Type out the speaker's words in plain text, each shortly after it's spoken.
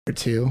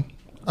2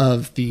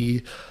 of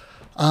the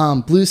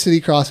Blue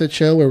City CrossFit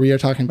show, where we are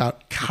talking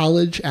about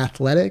college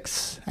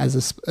athletics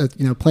as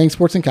playing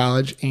sports in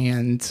college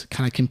and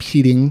kind of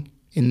competing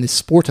in the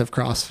sport of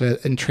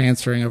CrossFit and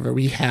transferring over.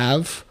 We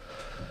have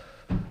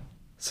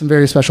some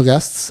very special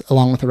guests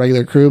along with the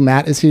regular crew.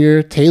 Matt is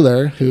here.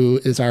 Taylor,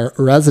 who is our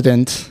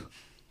resident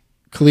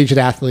collegiate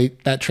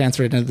athlete that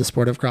transferred into the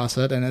sport of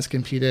CrossFit and has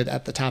competed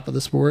at the top of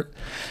the sport.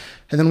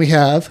 And then we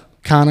have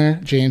Connor,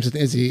 James, and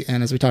Izzy.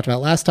 And as we talked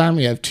about last time,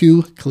 we have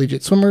 2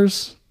 collegiate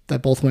swimmers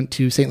that both went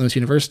to St. Louis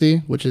University,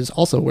 which is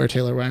also where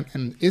Taylor went.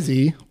 And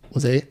Izzy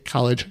was a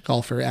college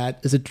golfer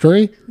at, is it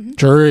Drury? Mm-hmm.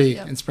 Drury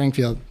in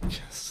Springfield.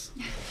 Yes.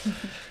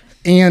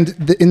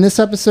 And in this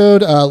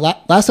episode,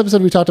 last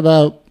episode, we talked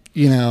about,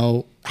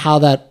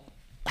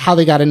 how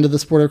they got into the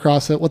sport of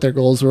CrossFit, what their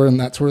goals were and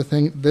that sort of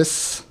thing.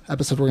 This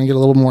episode, we're going to get a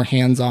little more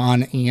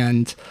hands-on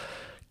and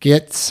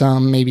get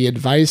some maybe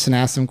advice and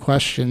ask some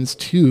questions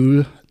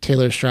to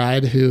Taylor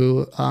Streid,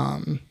 who,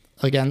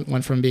 again,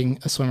 went from being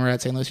a swimmer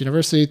at St. Louis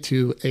University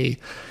to a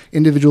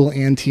individual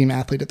and team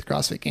athlete at the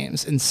CrossFit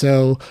Games. And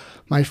so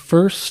my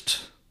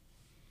first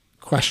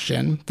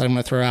question that I'm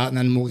going to throw out, and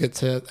then we'll get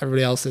to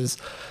everybody else, is,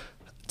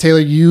 Taylor,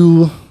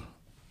 you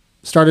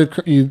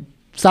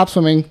stopped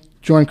swimming,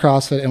 joined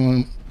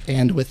CrossFit,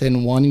 and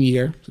within 1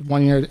 year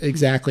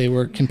exactly,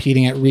 we're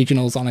competing at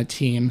regionals on a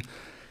team.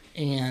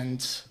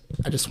 And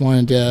I just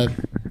wanted to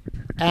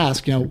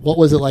ask, what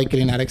was it like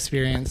getting that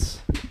experience,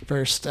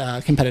 first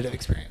competitive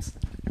experience?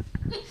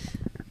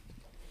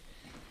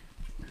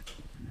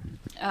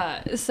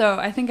 So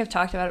I think I've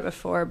talked about it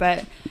before,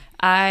 but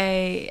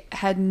I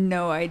had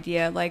no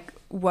idea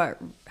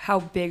how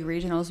big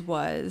regionals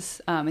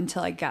was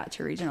until I got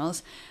to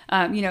regionals.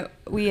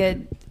 We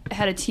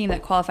had a team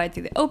that qualified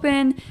through the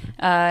Open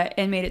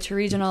and made it to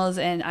regionals,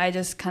 and I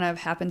just kind of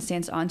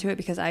happenstance onto it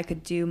because I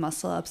could do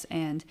muscle ups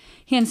and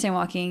handstand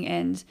walking,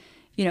 and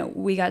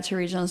we got to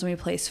regionals and we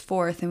placed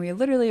 4th, and we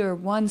literally were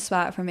 1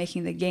 spot from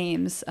making the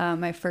games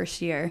my first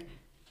year.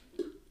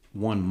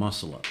 One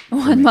muscle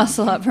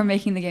up from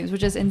making the games,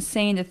 which is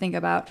insane to think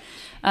about.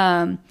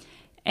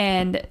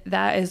 And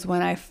that is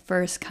when I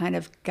first kind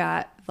of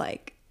got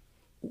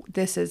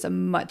this is a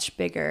much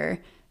bigger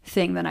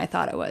thing than I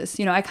thought it was.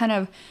 I kind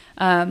of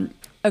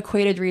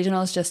equated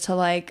regionals just to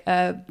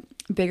a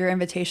bigger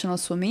invitational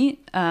swim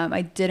meet.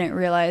 I didn't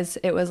realize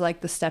it was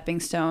the stepping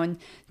stone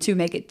to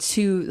make it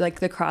to the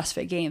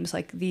CrossFit Games,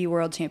 the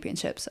World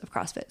Championships of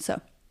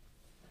CrossFit.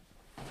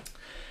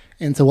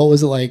 And so what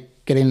was it like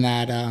getting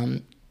that?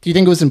 Do you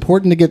think it was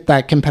important to get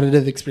that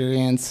competitive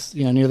experience,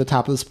 near the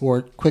top of the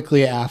sport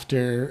quickly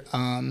after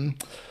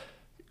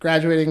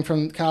graduating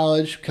from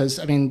college? Because,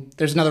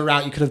 there's another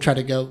route you could have tried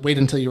to go, wait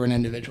until you were an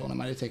individual, and it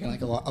might have taken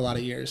a lot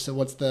of years. So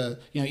what's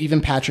even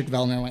Patrick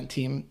Vellner went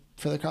team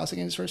for the CrossFit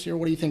Games first year.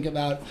 What do you think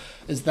about,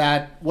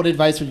 what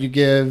advice would you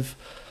give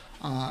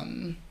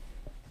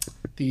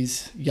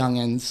these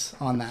youngins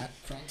on that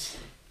front?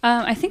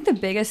 I think the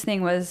biggest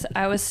thing was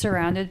I was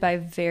surrounded by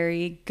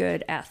very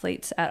good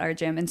athletes at our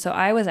gym. And so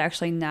I was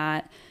actually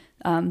not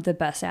the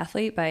best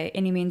athlete by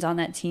any means on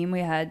that team. We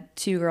had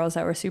 2 girls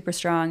that were super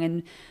strong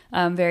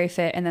and very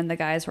fit. And then the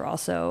guys were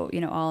also,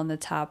 all in the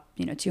top,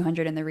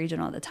 200 in the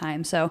regional at the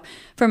time. So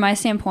from my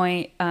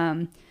standpoint,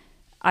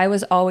 I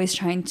was always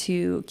trying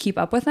to keep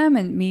up with them,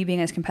 and me being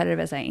as competitive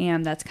as I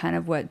am, that's kind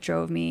of what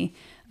drove me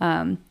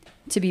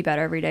to be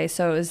better every day.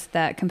 So it was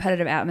that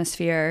competitive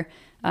atmosphere,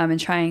 and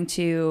trying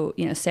to,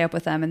 stay up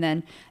with them. And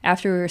then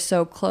after we were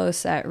so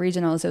close at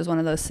regionals, it was one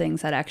of those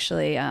things that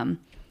actually,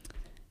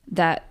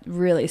 that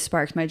really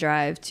sparked my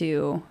drive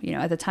to,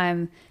 at the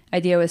time,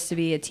 idea was to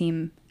be a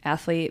team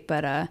athlete,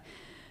 but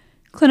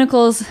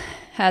clinicals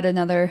had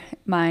another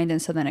mind.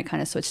 And so then it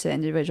kind of switched to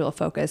individual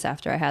focus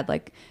after I had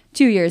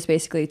 2 years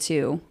basically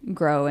to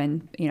grow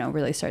and,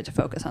 really start to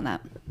focus on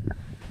that.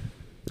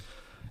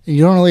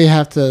 You don't really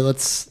have to,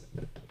 let's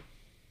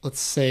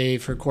say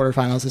for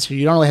quarterfinals this year,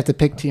 you don't really have to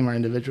pick team or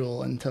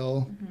individual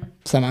until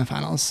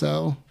semifinals.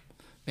 So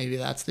maybe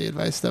that's the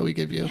advice that we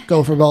give you.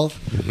 Go for both.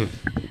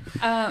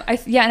 And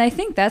I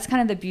think that's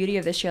kind of the beauty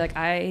of this year.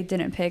 I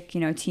didn't pick,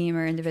 team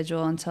or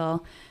individual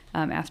until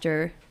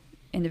after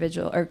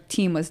individual or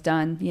team was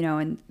done,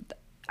 and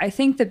I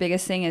think the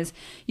biggest thing is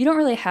you don't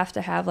really have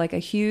to have a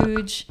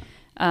huge,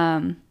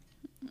 like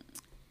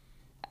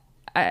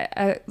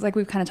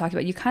we've kind of talked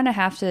about, you kind of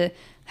have to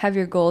have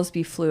your goals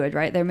be fluid,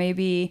 right? There may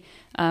be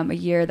a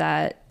year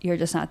that you're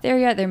just not there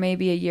yet. There may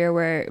be a year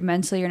where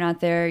mentally you're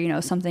not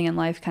there, something in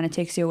life kind of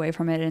takes you away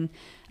from it.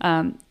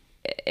 And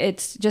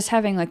it's just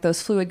having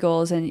those fluid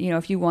goals. And,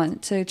 if you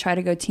want to try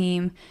to go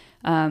team,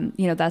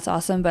 that's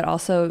awesome. But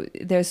also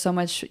there's so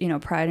much,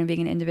 pride in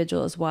being an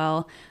individual as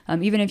well.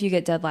 Even if you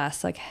get dead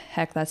last,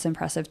 heck, that's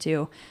impressive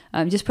too.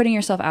 Just putting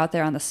yourself out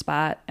there on the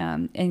spot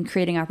and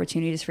creating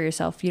opportunities for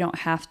yourself. You don't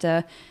have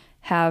to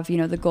have,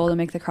 the goal to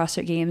make the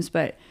CrossFit Games,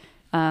 but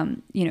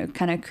kind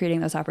of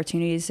creating those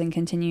opportunities and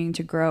continuing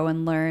to grow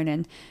and learn.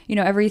 And,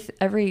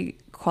 every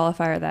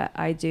qualifier that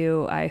I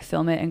do, I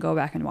film it and go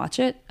back and watch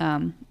it.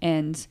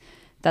 And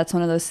that's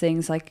one of those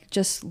things,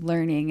 just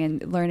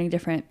learning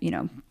different,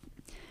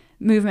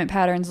 movement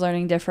patterns,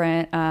 learning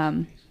different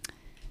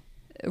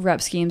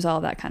rep schemes,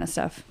 all that kind of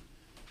stuff.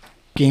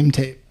 Game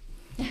tape.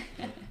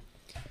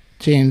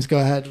 James, go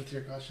ahead with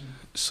your question.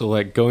 So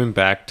like going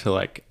back to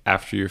like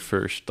after your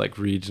first like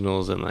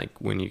regionals and like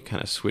when you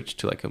kind of switched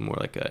to like a more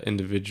like a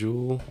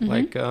individual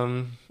like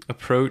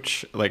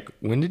approach, like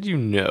when did you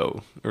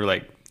know or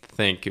like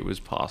think it was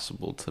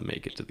possible to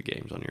make it to the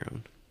games on your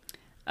own?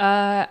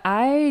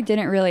 I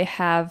didn't really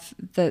have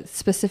the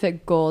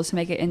specific goals to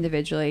make it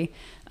individually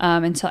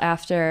until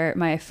after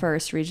my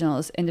first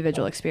regionals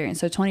individual experience.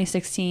 So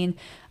 2016,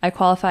 I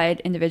qualified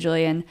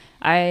individually, and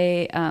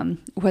I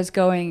was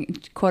going,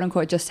 quote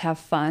unquote, just to have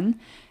fun.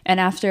 And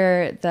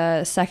after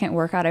the second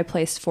workout, I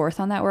placed 4th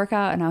on that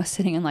workout, and I was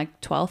sitting in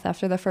like 12th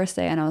after the first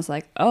day, and I was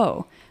like,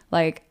 oh,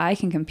 like I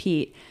can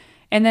compete.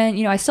 And then,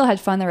 you know, I still had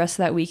fun the rest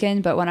of that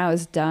weekend, but when I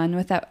was done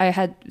with that, I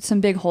had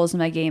some big holes in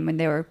my game and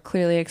they were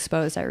clearly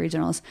exposed at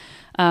regionals.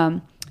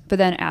 But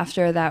then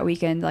after that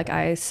weekend, like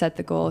I set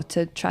the goal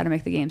to try to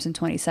make the games in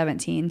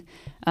 2017.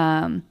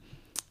 And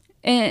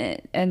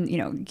you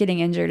know, getting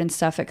injured and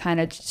stuff, it kind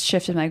of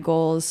shifted my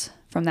goals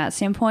from that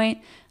standpoint.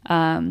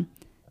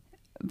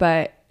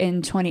 But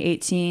in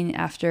 2018,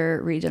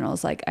 after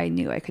regionals, like I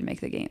knew I could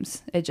make the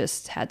games. It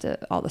just had to,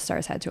 all the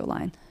stars had to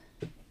align.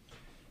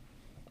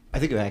 I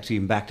think it actually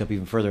even backed up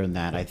even further than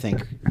that. I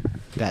think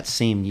that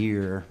same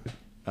year,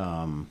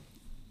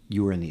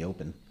 you were in the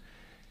Open.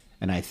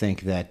 And I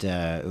think that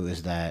it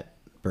was that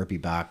burpee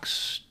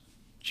box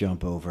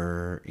jump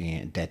over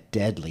and that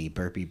deadly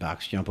burpee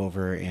box jump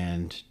over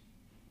and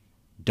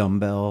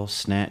dumbbell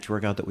snatch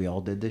workout that we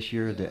all did this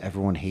year that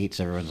everyone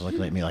hates. Everyone's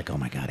looking at me like, oh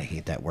my God, I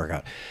hate that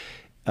workout.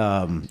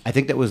 I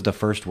think that was the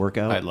first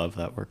workout. I love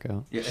that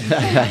workout.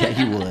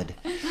 You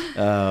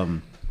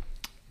would.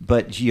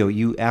 But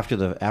you after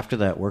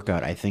that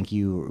workout, I think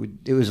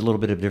it was a little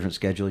bit of a different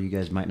schedule. You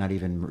guys might not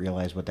even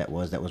realize what that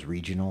was. That was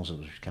regionals. It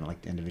was kind of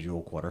like the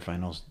individual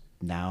quarterfinals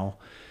now.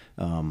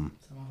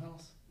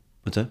 Semifinals?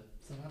 What's that?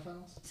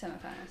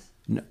 Semifinals.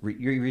 No,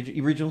 your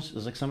regionals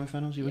is like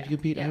semifinals. You would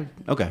compete. Yeah.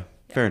 Okay,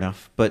 fair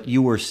enough. But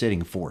you were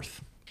sitting 4th,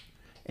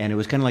 and it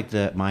was kind of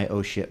like my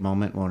oh shit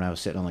moment when I was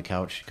sitting on the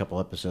couch a couple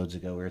episodes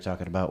ago. We were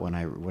talking about when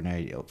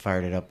I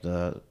fired it up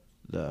the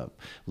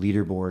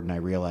leaderboard and I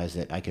realized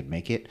that I could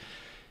make it.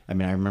 I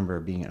mean, I remember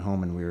being at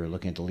home and we were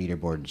looking at the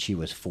leaderboard and she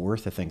was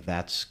 4th. I think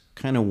that's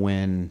kind of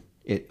when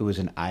it was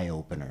an eye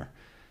opener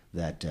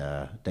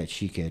that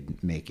she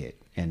could make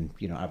it. And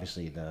you know,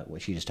 obviously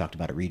what she just talked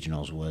about at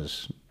regionals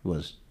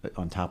was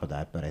on top of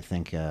that. But I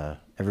think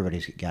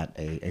everybody's got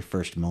a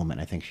first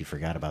moment. I think she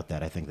forgot about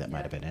that. I think that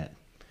might have been it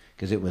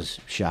because it was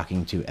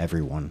shocking to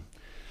everyone.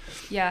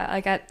 Yeah,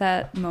 like at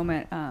that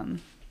moment,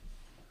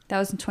 that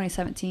was in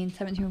 2017,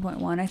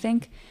 17.1, I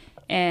think.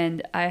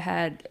 And I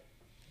had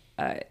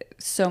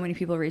so many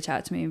people reach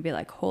out to me and be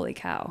like, holy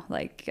cow,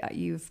 like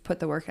you've put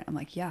the work in. I'm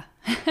like, yeah.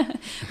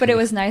 But it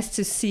was nice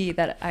to see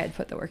that I had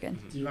put the work in.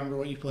 Do you remember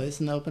what you placed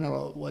in the Open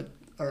or what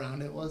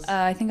around it was?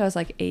 I think I was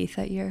like 8th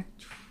that year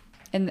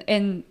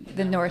in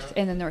the North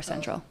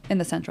Central, in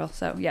the Central.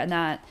 So yeah,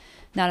 not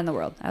in the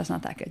world. I was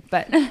not that good,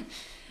 but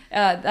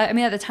I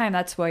mean, at the time,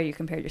 that's where you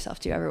compared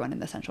yourself to everyone in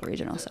the Central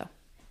Regional. So.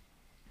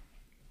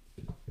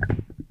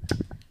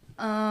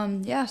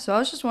 Yeah, so I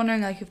was just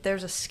wondering, like, if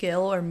there's a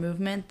skill or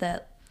movement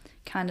that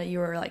kind of you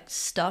were, like,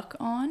 stuck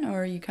on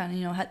or you kind of,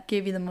 you know,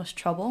 gave you the most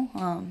trouble.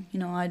 You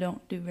know, I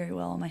don't do very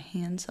well on my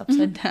hands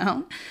upside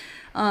down.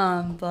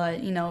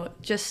 But, you know,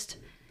 just,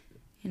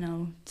 you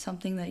know,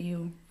 something that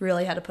you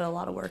really had to put a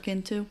lot of work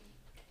into.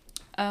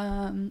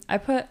 I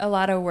put a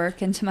lot of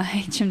work into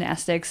my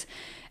gymnastics.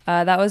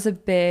 That was a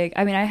big,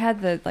 I mean, I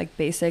had the, like,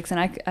 basics and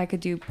I could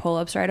do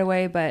pull-ups right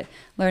away, but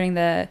learning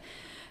the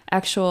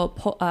actual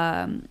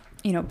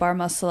you know, bar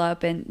muscle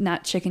up and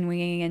not chicken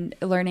winging and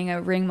learning a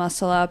ring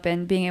muscle up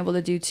and being able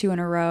to do 2 in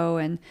a row.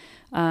 And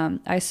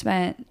I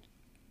spent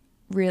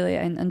really,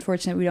 and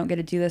unfortunately we don't get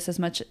to do this as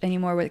much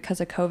anymore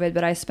because of COVID,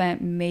 but I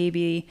spent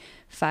maybe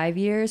 5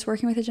 years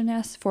working with a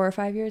gymnast, 4 or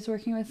 5 years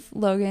working with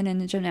Logan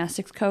and a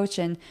gymnastics coach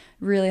and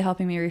really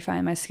helping me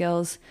refine my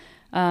skills.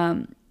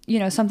 You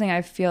know, something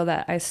I feel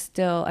that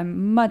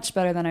I'm much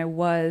better than I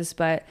was,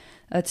 but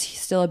that's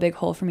still a big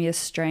hole for me is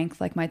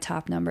strength. Like my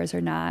top numbers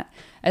are not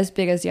as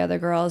big as the other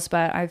girls,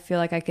 but I feel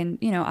like I can,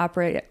 you know,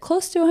 operate at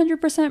close to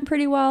 100%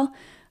 pretty well.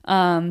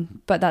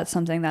 But that's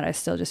something that I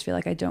still just feel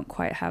like I don't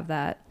quite have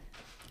that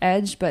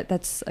edge. But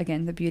that's,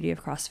 again, the beauty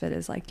of CrossFit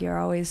is like you're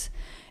always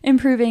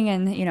improving.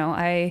 And, you know,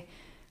 I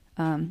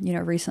you know,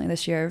 recently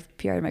this year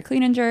PR'd my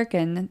clean and jerk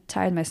and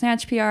tied my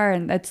snatch PR.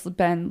 And that's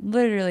been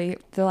literally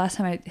the last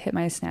time I hit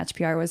my snatch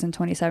PR was in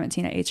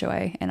 2017 at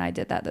HOA. And I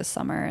did that this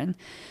summer. And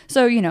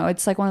so, you know,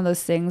 it's like one of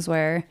those things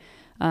where,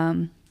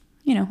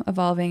 you know,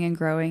 evolving and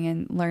growing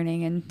and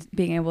learning and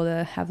being able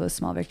to have those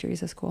small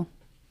victories is cool.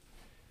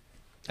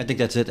 I think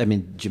that's it. I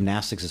mean,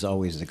 gymnastics is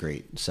always the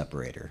great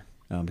separator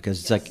because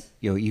it's like,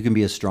 you know, you can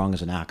be as strong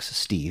as an ox,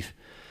 Steve.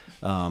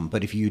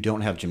 But if you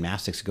don't have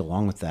gymnastics to go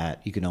along with that,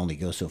 you can only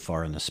go so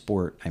far in the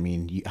sport. I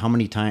mean, how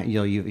many times, you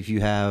know, if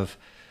you have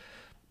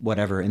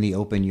whatever in the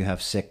Open, you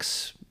have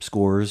 6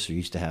 scores. You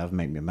used to have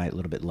maybe a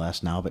little bit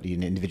less now, but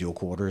in individual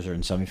quarters or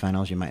in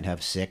semifinals, you might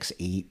have 6,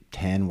 8,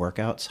 10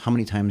 workouts. How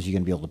many times are you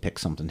going to be able to pick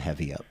something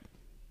heavy up?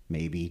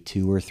 Maybe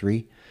 2 or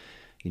 3.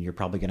 And you're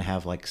probably going to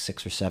have like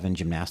 6 or 7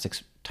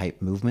 gymnastics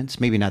type movements.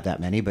 Maybe not that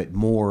many, but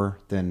more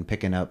than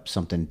picking up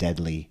something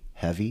deadly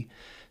heavy.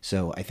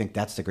 So I think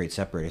that's the great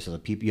separator. So the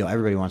people,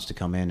 everybody wants to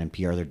come in and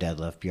PR their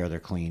deadlift, PR their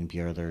clean,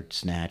 PR their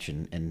snatch,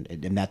 and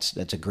that's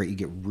a great. You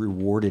get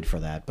rewarded for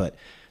that. But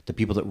the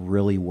people that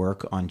really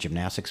work on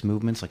gymnastics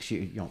movements, like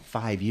she,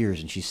 5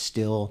 years, and she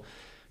still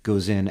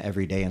goes in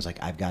every day and is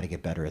like, I've got to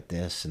get better at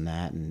this and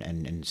that,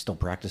 and still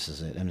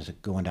practices it, and is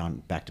going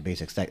down back to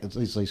basics. That at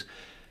least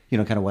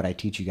kind of what I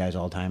teach you guys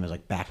all the time is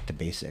like back to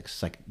basics.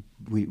 It's like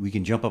we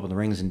can jump up in the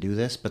rings and do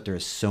this, but there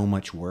is so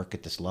much work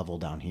at this level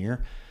down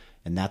here.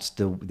 And that's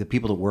the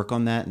people that work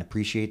on that and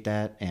appreciate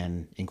that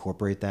and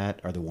incorporate that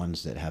are the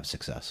ones that have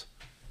success.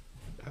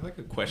 I have like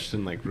a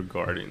question like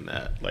regarding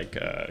that, like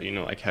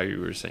like how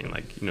you were saying,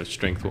 like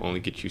strength will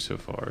only get you so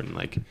far, and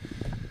like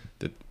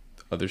the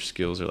other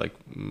skills are like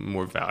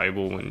more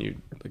valuable when you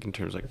like in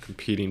terms of like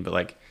competing. But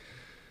like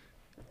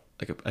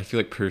I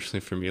feel like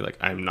personally for me, like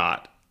I'm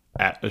not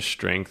at a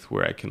strength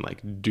where I can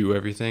like do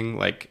everything.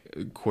 Like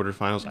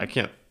quarterfinals, I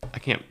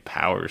can't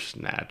power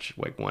snatch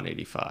like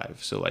 185.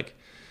 So like,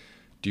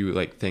 do you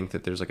like think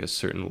that there's like a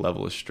certain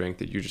level of strength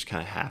that you just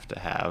kind of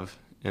have,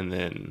 and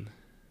then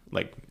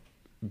like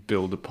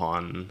build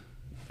upon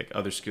like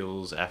other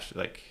skills after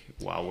like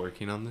while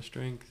working on the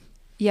strength?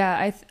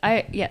 Yeah,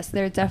 I yes,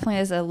 there definitely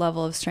is a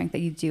level of strength that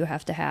you do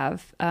have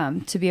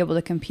to be able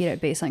to compete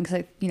at baseline.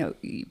 Because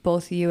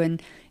both you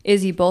and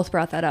Izzy both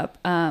brought that up,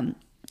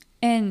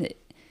 and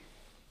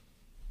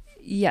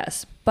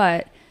yes,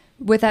 but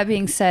with that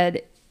being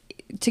said,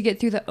 to get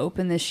through the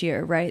open this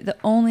year, right? The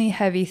only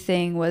heavy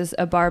thing was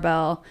a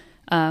barbell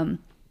at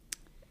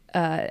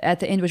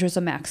the end, which was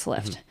a max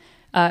lift.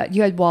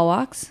 You had wall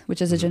walks,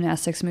 which is a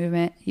gymnastics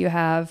movement. You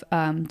have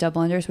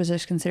double unders, which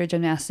is considered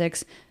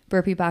gymnastics.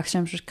 Burpee box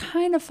jumps, which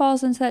kind of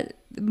falls into that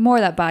more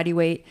that body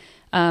weight.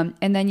 And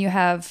then you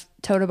have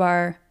toe to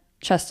bar,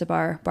 chest to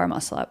bar, bar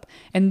muscle up.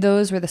 And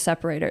those were the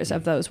separators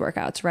of those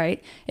workouts,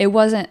 right? It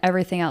wasn't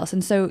everything else.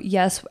 And so,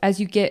 yes, as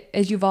you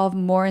evolve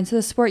more into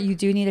the sport, you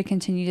do need to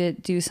continue to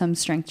do some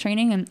strength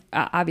training and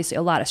obviously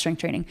a lot of strength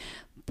training.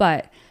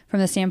 But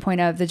from the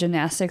standpoint of the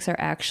gymnastics are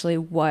actually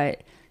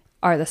what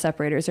are the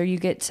separators, or you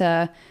get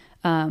to,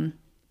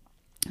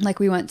 like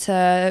we went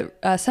to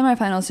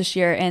semifinals this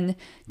year and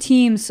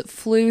teams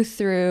flew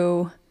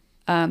through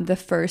the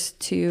first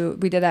 2,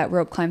 we did that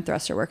rope climb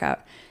thruster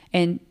workout,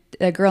 and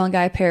a girl and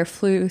guy pair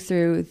flew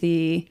through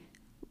the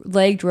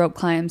legged rope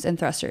climbs and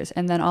thrusters.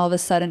 And then all of a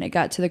sudden it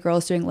got to the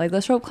girls doing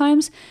legless rope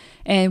climbs.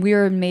 And we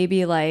were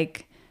maybe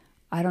like,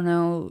 I don't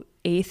know,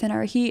 8th in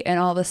our heat. And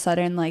all of a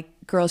sudden, like,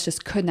 girls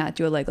just could not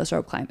do a legless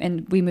rope climb.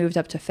 And we moved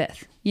up to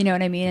 5th. You know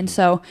what I mean? And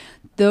so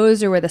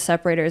those are where the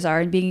separators are,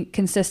 and being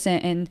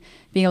consistent and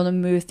being able to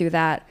move through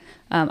that.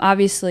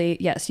 Obviously,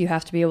 yes, you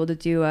have to be able to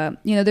do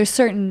there's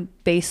certain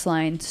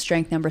baseline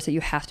strength numbers that you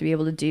have to be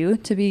able to do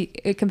to be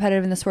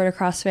competitive in the sport of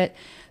CrossFit,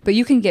 but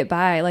you can get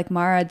by. Like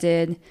Mara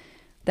did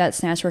that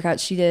snatch workout.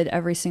 She did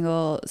every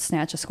single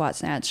snatch, a squat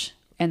snatch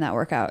in that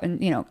workout.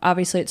 And,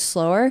 obviously it's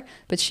slower,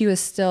 but she was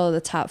still the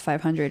top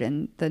 500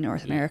 in the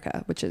North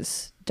America, which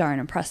is darn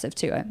impressive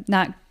too. I'm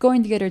not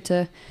going to get her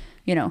to,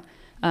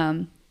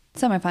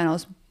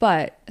 semifinals,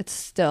 but it's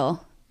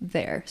still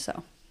there.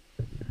 So.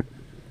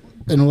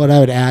 And what I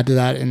would add to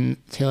that, and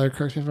Taylor,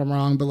 correct me if I'm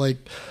wrong, but like,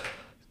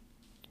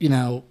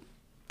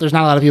 there's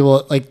not a lot of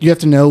people, like, you have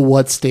to know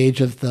what stage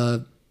of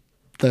the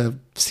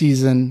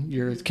season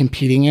you're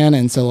competing in.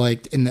 And so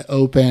like in the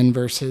open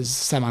versus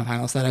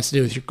semifinals, that has to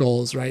do with your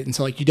goals, right? And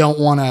so like, you don't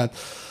want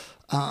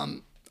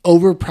to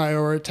over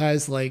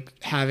prioritize like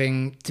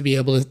having to be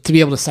able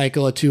to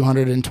cycle a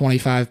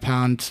 225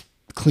 pound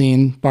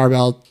clean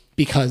barbell,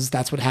 because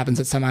that's what happens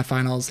at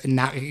semifinals, and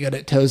not get good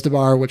at toes to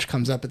bar, which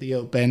comes up at the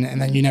open,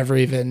 and then you never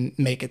even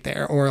make it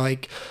there. Or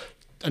like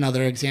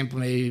another example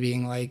maybe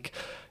being like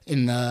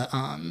in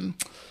the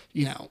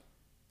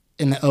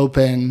in the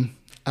open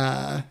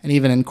and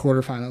even in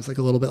quarterfinals, like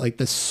a little bit like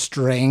the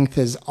strength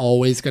is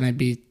always going to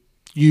be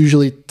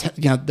usually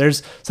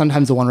there's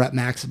sometimes the 1 rep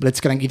max, but it's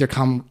going to either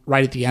come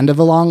right at the end of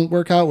a long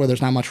workout where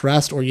there's not much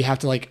rest, or you have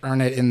to like earn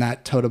it in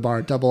that toe to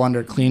bar double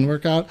under clean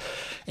workout.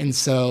 And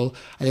so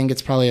I think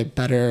it's probably a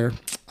better,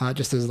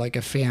 just as like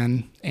a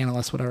fan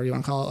analyst, whatever you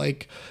want to call it,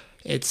 like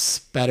it's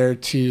better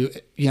to,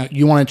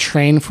 you want to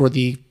train for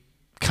the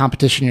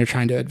competition you're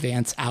trying to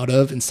advance out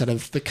of instead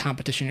of the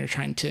competition you're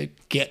trying to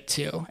get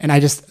to. And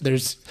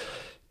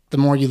the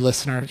more you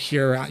listen or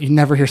hear around, you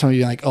never hear somebody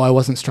being like, oh, I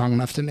wasn't strong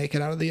enough to make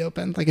it out of the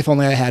open. Like if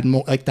only I had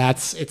more, like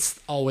it's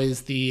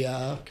always the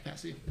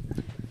capacity.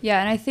 Yeah.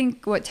 And I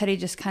think what Teddy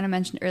just kind of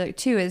mentioned earlier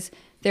too, is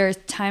there's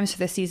times for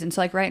the season.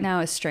 So like right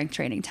now is strength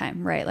training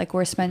time, right? Like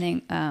we're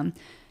spending,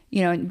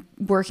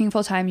 working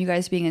full time, you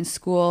guys being in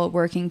school,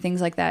 working,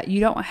 things like that. You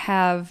don't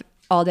have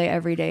all day,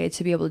 every day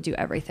to be able to do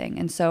everything.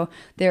 And so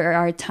there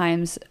are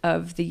times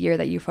of the year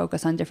that you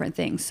focus on different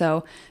things.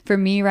 So for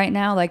me right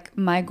now, like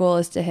my goal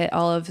is to hit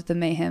all of the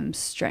Mayhem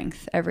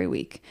strength every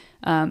week.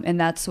 And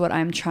that's what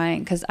I'm trying,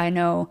 because I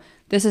know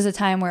this is a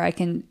time where I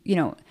can,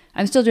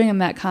 I'm still doing a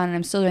Metcon and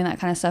I'm still doing that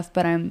kind of stuff,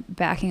 but I'm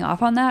backing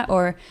off on that.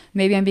 Or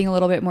maybe I'm being a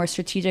little bit more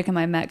strategic in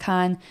my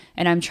Metcon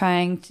and I'm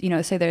trying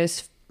to, say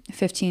there's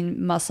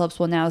 15 muscle ups.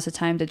 Well, now is the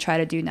time to try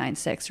to do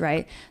 9-6,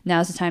 right? Now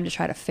is the time to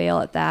try to fail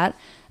at that.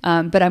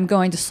 But I'm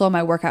going to slow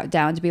my workout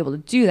down to be able to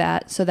do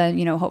that. So then,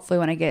 hopefully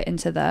when I get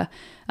into the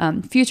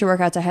future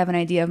workouts, I have an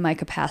idea of my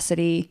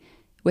capacity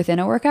within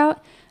a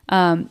workout.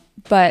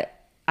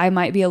 But I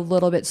might be a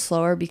little bit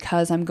slower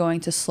because I'm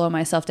going to slow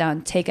myself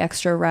down, take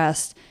extra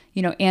rest,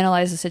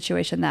 analyze the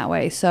situation that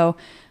way. So,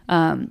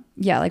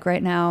 like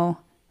right now,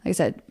 like I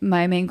said,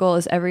 my main goal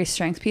is every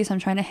strength piece I'm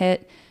trying to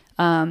hit.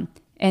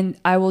 And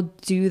I will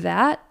do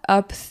that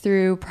up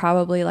through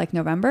probably like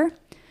November.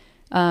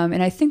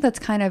 And I think that's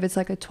it's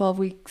like a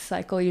 12-week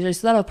cycle usually.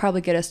 So that'll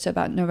probably get us to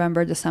about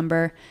November,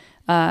 December,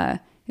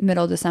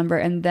 middle December.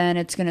 And then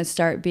it's going to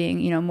start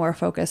being, more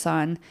focus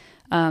on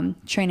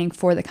training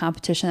for the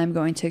competition I'm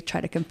going to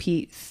try to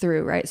compete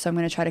through, right? So I'm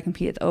going to try to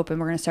compete at the open.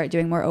 We're going to start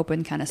doing more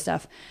open kind of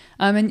stuff.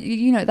 And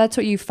that's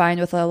what you find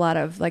with a lot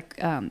of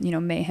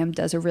Mayhem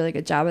does a really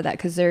good job of that,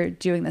 because they're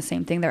doing the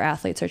same thing. Their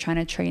athletes are trying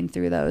to train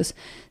through those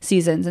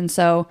seasons. And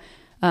so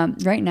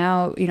right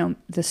now,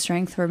 the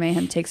strength for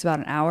Mayhem takes about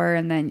an hour,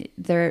 and then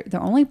they're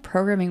only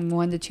programming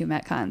 1 to 2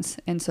 Metcons.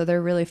 And so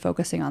they're really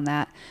focusing on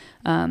that.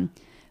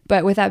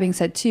 But with that being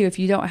said too, if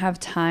you don't have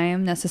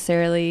time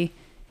necessarily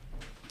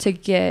to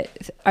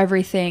get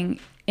everything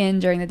in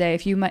during the day,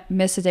 if you might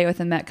miss a day with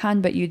a Metcon,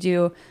 but you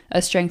do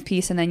a strength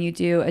piece and then you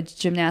do a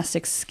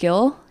gymnastics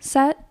skill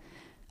set,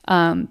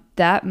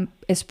 that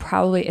is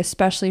probably,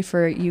 especially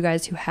for you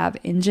guys who have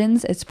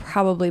engines, it's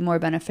probably more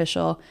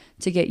beneficial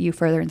to get you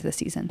further into the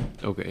season.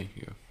 Okay.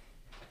 Yeah.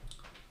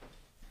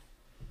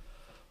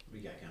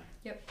 We got Connor.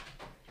 Yep.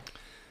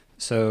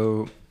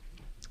 So,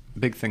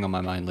 big thing on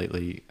my mind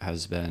lately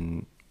has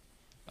been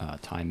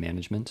time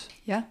management.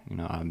 Yeah.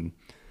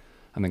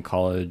 I'm in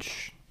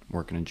college,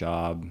 working a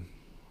job,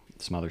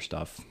 some other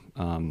stuff.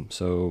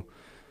 So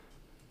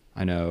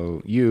I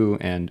know you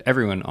and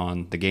everyone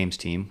on the games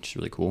team, which is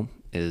really cool,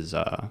 is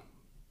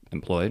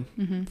employed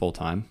full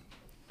time.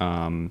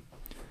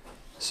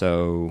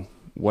 So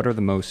what are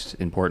the most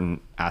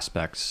important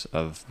aspects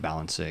of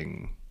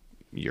balancing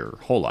your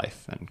whole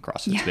life? And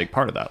CrossFit's a big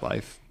part of that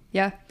life.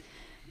 Yeah.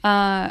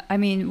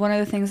 One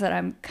of the things that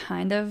I'm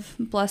kind of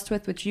blessed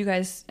with, which you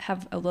guys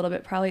have a little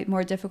bit probably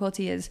more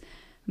difficulty, is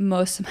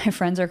most of my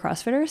friends are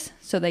CrossFitters,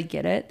 so they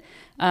get it,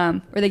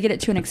 or they get it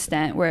to an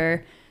extent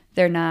where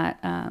they're not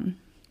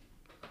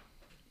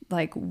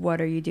like,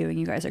 what are you doing?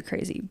 You guys are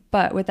crazy.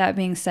 But with that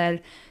being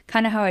said,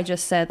 kind of how I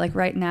just said, like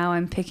right now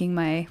I'm picking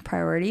my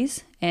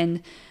priorities,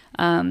 and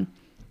on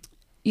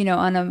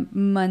a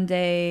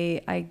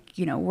Monday I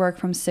work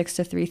from 6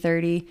 to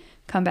 3:30,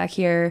 come back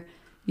here.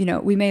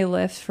 We may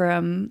lift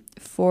from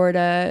 4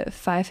 to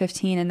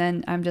 5:15, and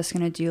then I'm just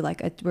going to do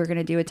we're going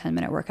to do a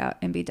 10-minute workout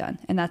and be done.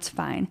 And that's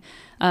fine.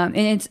 And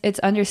it's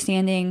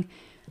understanding,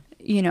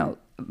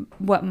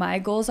 what my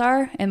goals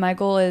are. And my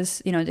goal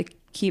is, to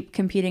keep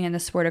competing in the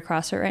sport of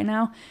CrossFit right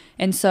now.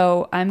 And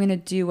so I'm going to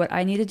do what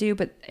I need to do.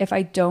 But if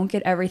I don't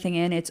get everything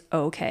in, it's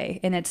okay.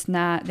 And it's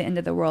not the end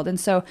of the world. And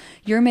so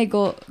your main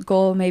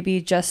goal may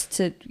be just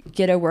to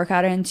get a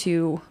workout in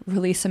to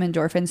release some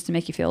endorphins to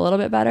make you feel a little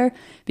bit better.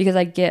 Because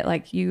I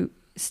get you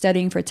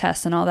studying for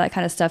tests and all that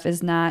kind of stuff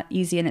is not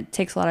easy, and it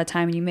takes a lot of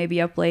time, and you may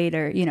be up late,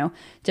 or,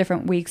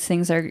 different weeks,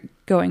 things are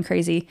going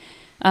crazy.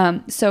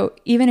 So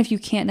even if you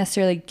can't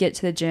necessarily get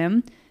to the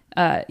gym,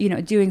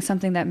 doing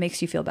something that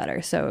makes you feel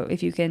better. So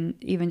if you can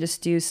even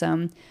just do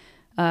some,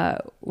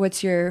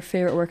 what's your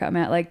favorite workout,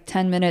 Matt? Like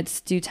 10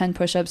 minutes, do 10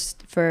 push-ups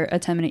for a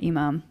 10-minute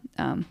EMOM.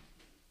 And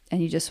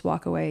you just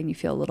walk away and you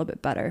feel a little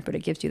bit better, but it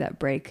gives you that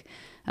break.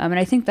 And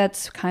I think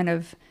that's kind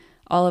of,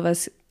 all of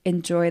us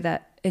enjoy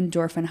that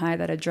endorphin high,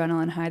 that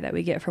adrenaline high that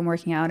we get from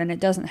working out. And it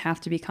doesn't have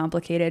to be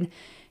complicated,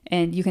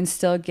 and you can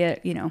still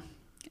get,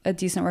 a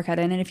decent workout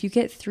in. And if you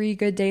get 3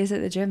 good days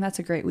at the gym, that's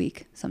a great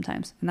week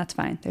sometimes, and that's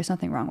fine. There's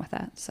nothing wrong with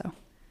that. So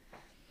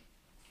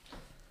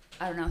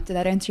I don't know. Did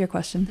that answer your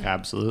question?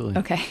 Absolutely.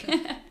 Okay.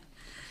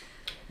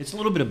 It's a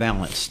little bit of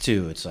balance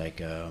too. It's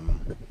like, I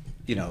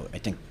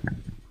think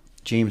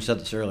James said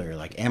this earlier,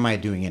 like, am I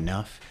doing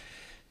enough?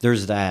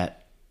 There's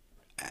that.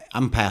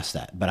 I'm past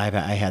that, but I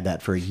had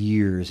that for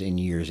years and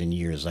years and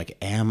years. Like,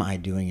 am I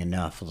doing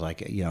enough?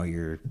 Like,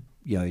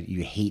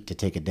 you hate to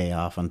take a day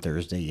off on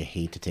Thursday. You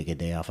hate to take a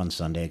day off on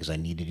Sunday because I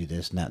need to do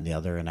this and that and the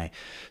other. And I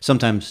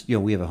sometimes,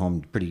 we have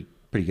a pretty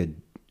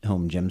good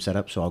home gym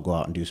setup, so I'll go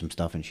out and do some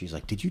stuff. And she's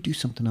like, "Did you do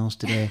something else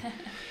today?"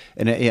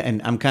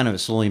 and I'm kind of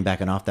slowly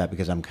backing off that,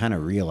 because I'm kind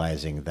of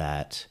realizing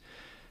that,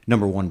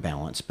 number one,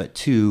 balance, but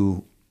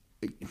two,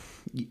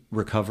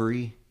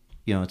 recovery.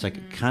 It's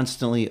like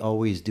constantly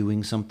always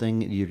doing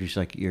something. You're just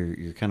like,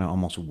 you're kind of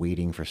almost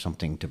waiting for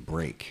something to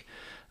break.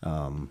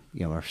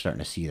 We're starting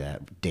to see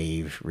that.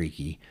 Dave,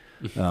 Reiki,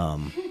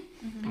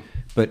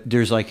 But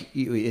there's like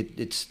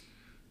it's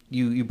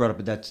you brought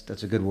up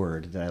that's a good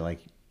word that I like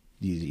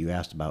you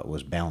asked about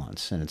was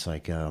balance, and it's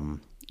like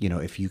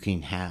if you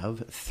can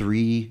have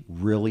 3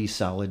 really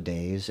solid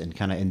days and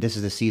this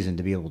is the season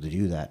to be able to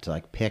do that, to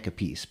like pick a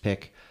piece,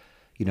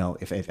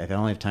 if I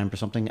only have time for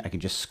something, I can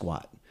just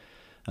squat.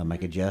 I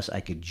could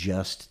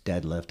just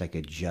deadlift. I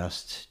could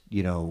just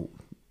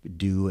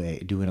do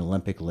an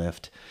Olympic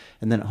lift,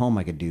 and then at home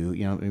I could do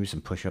maybe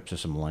some push-ups or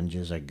some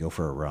lunges. I could go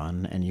for a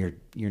run, and you're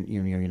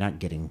not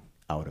getting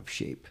out of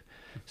shape.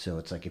 So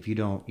it's like if you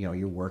don't,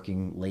 you're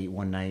working late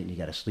one night and you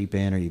got to sleep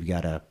in, or you've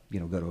got to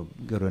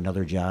go to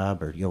another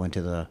job, or go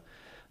into the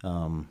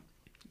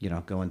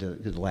go into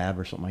the lab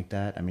or something like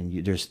that. I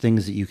mean, there's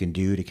things that you can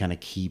do to kind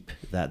of keep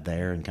that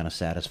there and kind of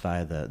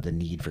satisfy the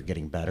need for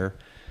getting better,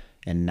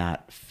 and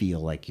not feel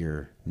like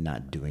you're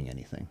not doing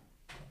anything.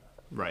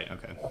 Right.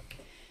 Okay.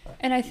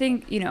 And I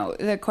think,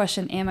 the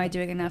question, am I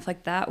doing enough?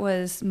 Like that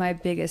was my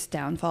biggest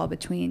downfall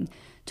between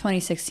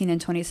 2016 and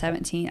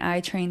 2017.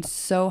 I trained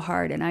so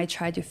hard and I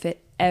tried to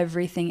fit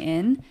everything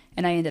in,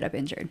 and I ended up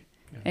injured.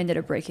 I ended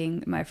up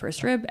breaking my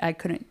first rib. I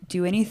couldn't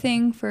do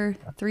anything for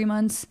 3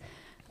 months.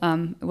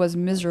 It was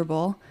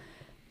miserable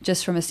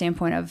just from a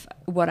standpoint of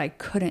what I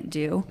couldn't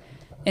do.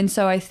 And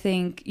so I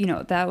think,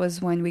 that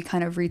was when we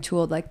kind of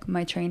retooled like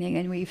my training,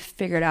 and we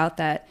figured out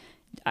that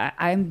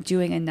I'm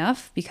doing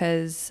enough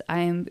because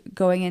I'm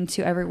going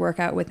into every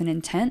workout with an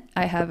intent.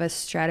 I have a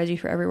strategy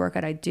for every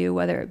workout I do,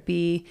 whether it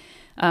be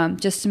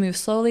just to move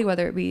slowly,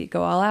 whether it be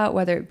go all out,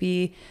 whether it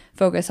be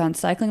focus on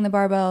cycling the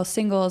barbell,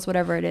 singles,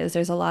 whatever it is.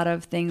 There's a lot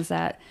of things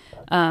that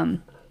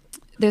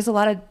there's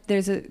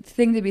a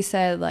thing to be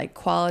said, like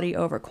quality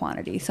over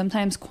quantity.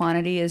 Sometimes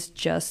quantity is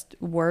just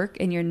work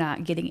and you're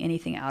not getting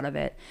anything out of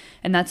it.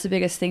 And that's the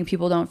biggest thing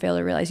people don't fail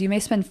to realize. You may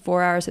spend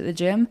 4 hours at the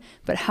gym,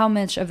 but how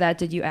much of that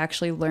did you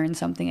actually learn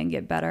something and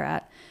get better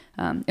at?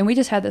 And we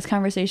just had this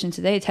conversation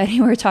today, Teddy.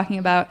 We were talking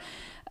about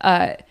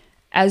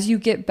as you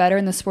get better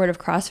in the sport of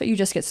CrossFit, you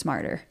just get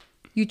smarter.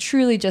 You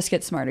truly just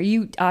get smarter.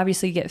 You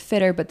obviously get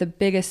fitter, but the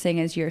biggest thing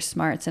is your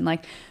smarts, and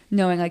like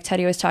knowing, like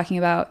Teddy was talking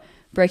about,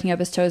 breaking up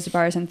his toes to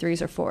bars in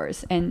 3s or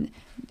 4s, and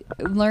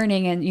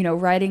learning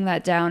and, writing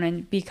that down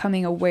and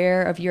becoming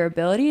aware of your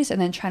abilities,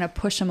 and then trying to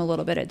push them a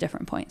little bit at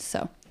different points.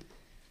 So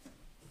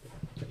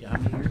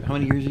how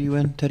many years are you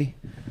in, Teddy?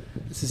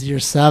 This is year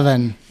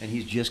 7. And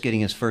he's just getting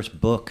his first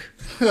book.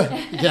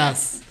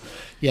 Yes.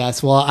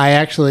 Well, I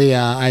actually,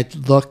 I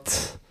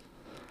looked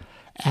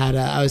at,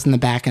 I was in the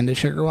back end of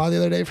Sugar Water the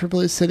other day for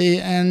Blue City,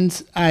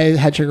 and I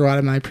had Sugar Water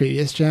in my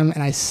previous gym,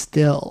 and I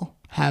still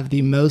have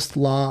the most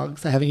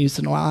logs. I haven't used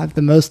it in a while. I have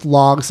the most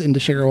logs into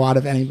Sugar Watt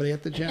of anybody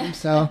at the gym.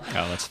 So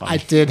that's fine. I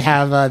did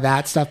have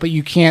that stuff, but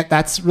you can't,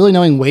 that's really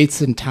knowing weights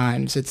and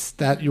times. It's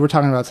that you were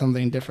talking about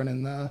something different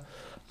in the,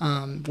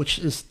 which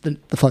is the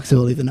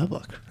flexibility of the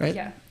notebook, right?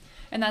 Yeah.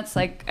 And that's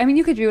like, I mean,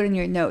 you could do it in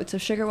your notes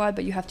of Sugar Wad,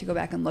 but you have to go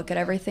back and look at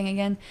everything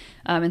again.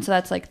 And so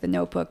that's like the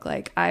notebook.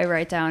 Like I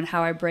write down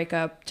how I break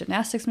up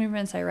gymnastics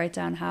movements. I write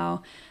down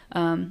how,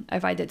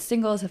 if I did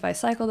singles, if I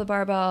cycled the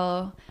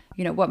barbell,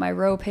 what my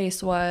row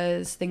pace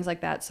was, things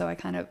like that. So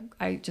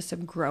I just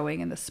am growing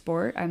in the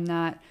sport. I'm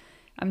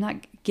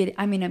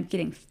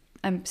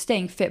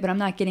staying fit, but I'm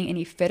not getting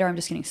any fitter. I'm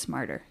just getting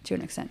smarter to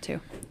an extent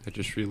too. I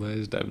just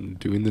realized I'm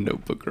doing the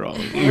notebook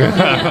wrong.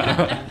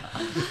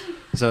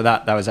 So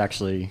that was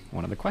actually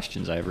one of the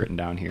questions I have written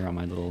down here on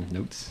my little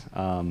notes.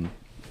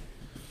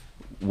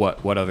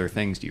 What other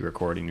things do you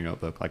record in your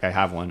notebook? Like I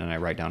have one and I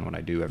write down what I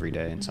do every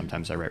day, and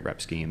sometimes I write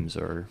rep schemes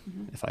or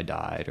if I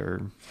died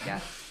or... Yeah.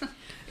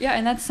 Yeah,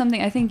 and that's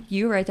something I think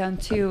you write down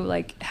too,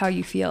 like how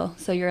you feel.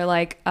 So you're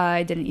like,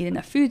 I didn't eat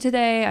enough food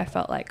today. I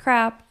felt like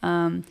crap.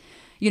 And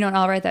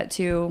I'll write that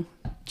too,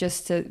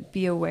 just to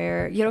be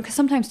aware, because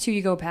sometimes too,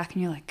 you go back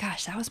and you're like,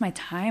 gosh, that was my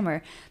time,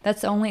 or I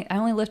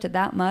only lifted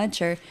that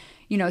much, or,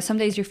 some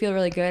days you feel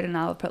really good and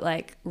I'll put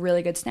like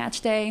really good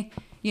snatch day,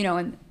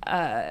 and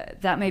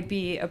that might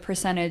be a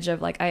percentage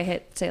of like, I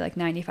hit say like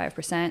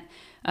 95%.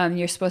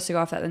 You're supposed to go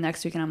off that the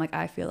next week and I'm like,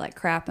 I feel like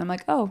crap. And I'm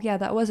like, oh yeah,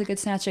 that was a good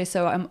snatch day.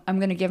 So I'm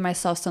going to give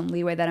myself some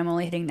leeway that I'm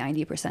only hitting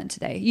 90%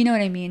 today. You know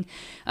what I mean?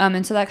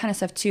 And so that kind of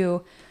stuff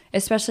too,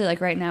 especially like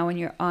right now when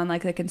you're on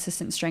like the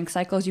consistent strength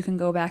cycles, you can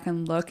go back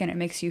and look and it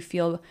makes you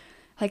feel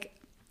like,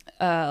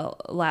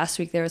 last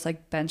week there was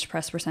like bench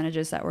press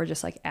percentages that were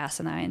just like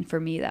asinine for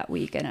me that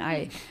week. And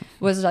I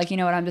was like,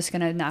 I'm just going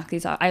to knock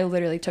these off. I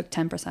literally took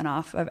 10%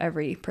 off of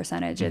every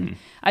percentage and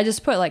I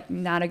just put like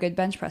not a good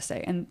bench press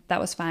day, and that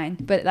was fine.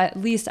 But at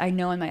least I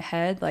know in my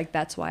head, like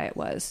that's why it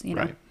was,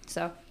 Right.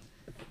 So.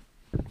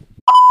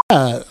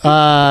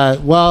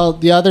 Well,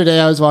 the other day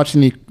I was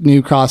watching the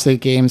new CrossFit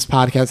Games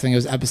podcast. I think it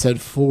was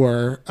episode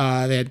 4.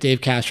 They had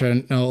Dave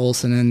Castro, Noah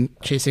Olson,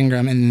 and Chase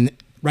Ingram, and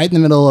right in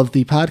the middle of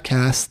the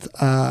podcast,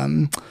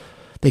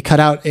 they cut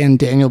out and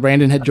Daniel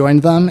Brandon had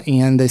joined them,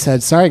 and they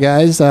said, sorry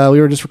guys,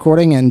 we were just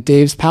recording and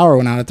Dave's power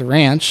went out at the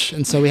ranch,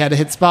 and so we had to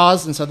hit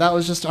pause, and so that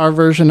was just our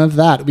version of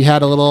that. We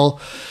had a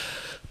little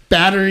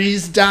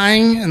batteries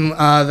dying, and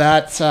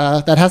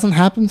that hasn't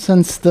happened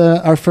since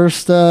our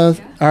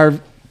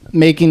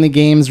making the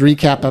games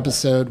recap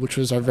episode, which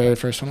was our very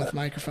first one with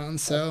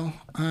microphones. So,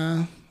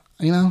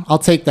 I'll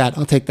take that.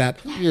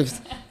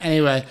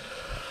 Anyway,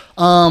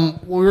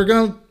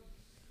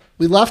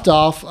 we left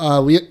off.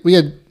 We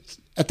had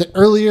at the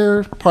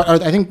earlier part, or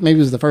I think maybe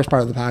it was the first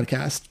part of the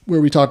podcast, where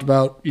we talked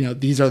about,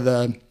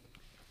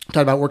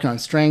 talked about working on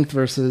strength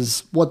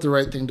versus what the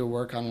right thing to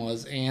work on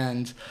was.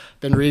 And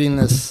been reading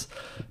this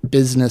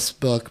business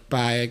book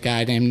by a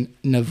guy named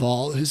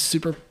Naval, who's a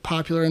super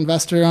popular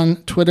investor on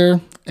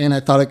Twitter. And I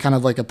thought it kind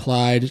of like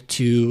applied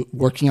to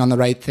working on the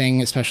right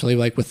thing, especially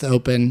like with the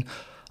open.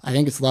 I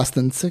think it's less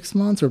than 6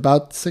 months or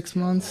about 6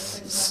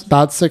 months.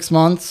 About 6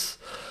 months.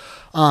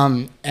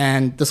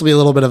 And this will be a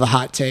little bit of a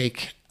hot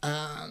take.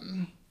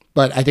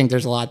 But I think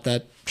there's a lot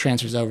that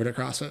transfers over to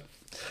CrossFit.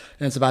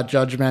 And it's about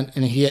judgment.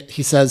 And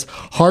he says,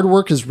 hard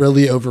work is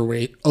really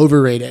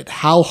overrated.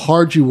 How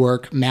hard you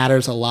work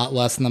matters a lot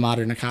less in the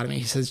modern economy.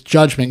 He says,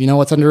 judgment. You know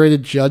what's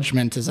underrated?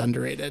 Judgment is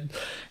underrated. And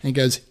he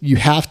goes, you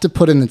have to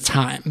put in the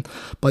time,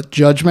 but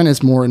judgment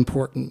is more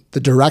important. The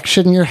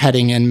direction you're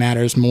heading in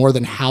matters more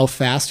than how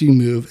fast you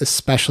move,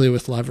 especially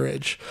with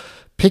leverage.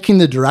 Picking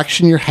the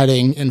direction you're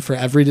heading in for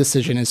every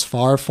decision is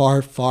far,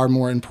 far, far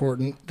more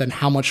important than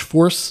how much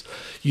force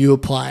you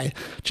apply.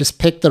 Just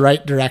pick the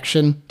right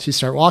direction to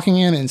start walking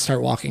in and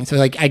start walking. So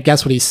like, I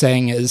guess what he's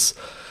saying is,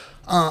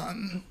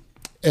 in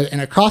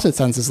a CrossFit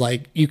sense, is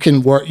like, you can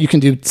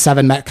do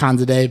 7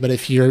 Metcons a day, but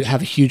if you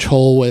have a huge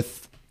hole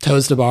with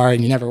toes to bar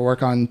and you never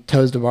work on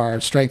toes to bar or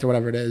strength or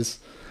whatever it is,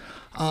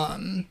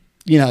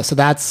 so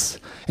that's,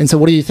 and so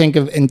what do you think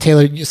of, and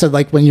Taylor, you said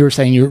like when you were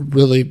saying you're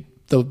really,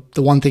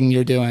 the one thing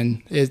you're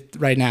doing is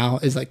right now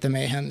is like the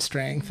mayhem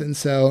strength. And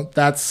so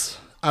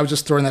I was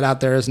just throwing that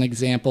out there as an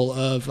example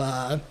of,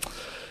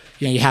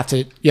 you have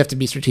to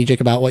be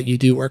strategic about what you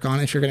do work on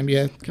if you're going to be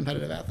a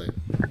competitive athlete.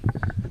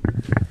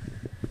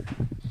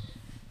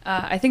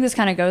 I think this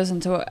kind of goes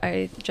into what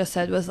I just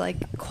said was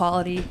like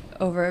quality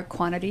over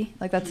quantity.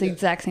 Like that's the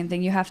exact same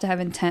thing. You have to have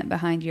intent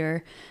behind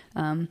your,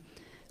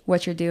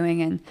 what you're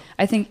doing. And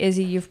I think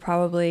Izzy, you've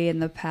probably in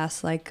the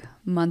past like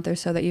month or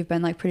so that you've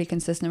been like pretty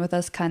consistent with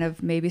us, kind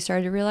of maybe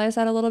started to realize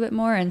that a little bit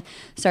more and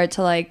start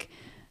to like,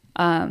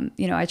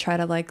 I try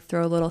to like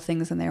throw little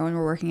things in there when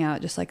we're working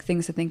out, just like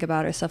things to think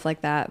about or stuff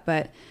like that.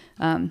 But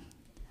I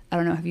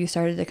don't know, have you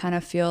started to kind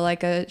of feel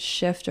like a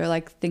shift or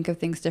like think of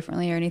things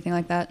differently or anything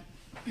like that?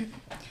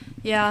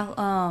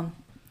 Yeah,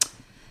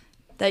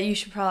 that I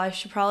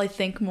should probably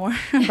think more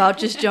about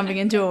just jumping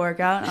into a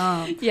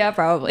workout. Yeah,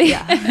 probably.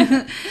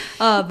 Yeah.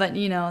 But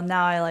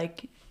now I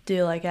like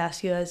do like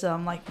ask you guys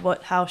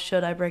like how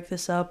should I break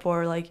this up,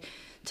 or like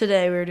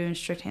today we were doing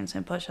strict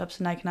handstand push-ups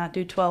and I cannot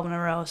do 12 in a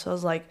row. So I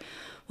was like,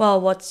 well,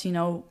 what's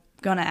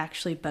gonna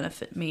actually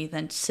benefit me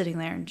than sitting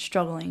there and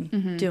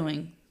struggling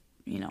doing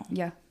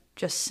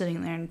just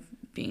sitting there and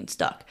being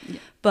stuck. Yeah.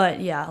 But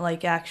yeah,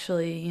 like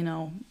actually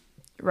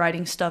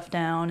writing stuff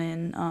down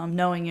and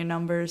knowing your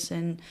numbers,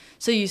 and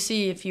so you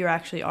see if you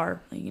actually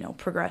are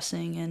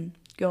progressing and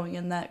going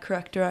in that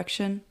correct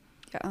direction.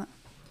 Yeah.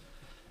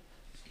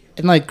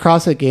 And like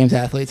CrossFit Games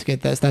athletes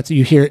get this. That's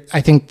you hear.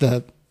 I think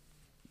the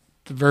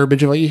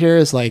verbiage of what you hear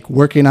is like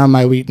working on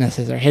my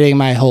weaknesses or hitting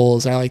my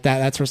holes or like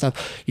that sort of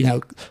stuff.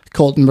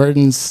 Colton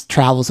Burton's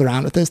travels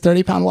around with his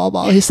 30-pound wall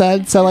ball, he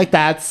said. So like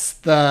that's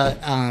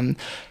the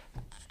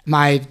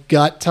my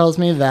gut tells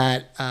me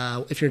that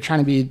if you're trying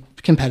to be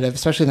competitive,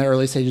 especially in the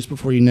early stages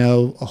before you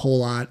know a whole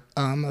lot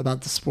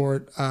about the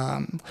sport,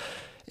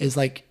 is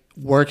like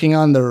working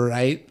on the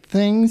right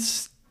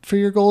things for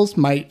your goals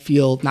might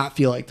not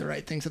feel like the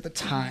right things at the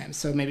time.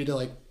 So maybe to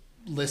like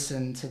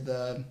listen to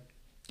the,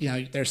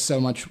 there's so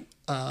much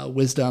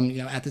wisdom,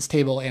 at this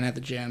table and at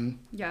the gym.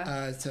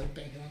 Yeah. So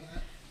banking on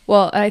that.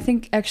 Well, I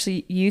think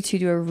actually you two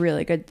do a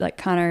really good, like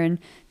Connor and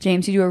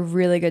James, you do a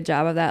really good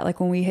job of that.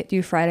 Like when we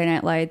do Friday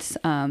Night Lights,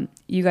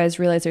 you guys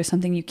realize there's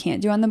something you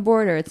can't do on the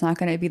board or it's not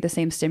going to be the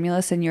same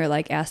stimulus, and you're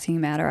like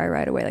asking Matt or I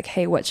right away, like,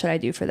 hey, what should I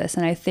do for this?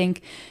 And I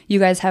think you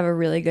guys have a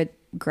really good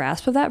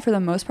grasp of that for the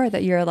most part,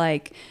 that you're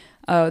like,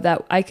 oh,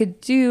 that I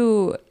could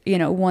do,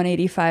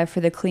 185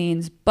 for the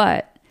cleans,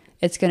 but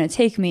it's going to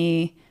take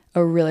me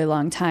a really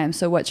long time.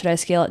 So what should I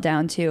scale it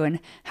down to, and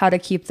how to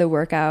keep the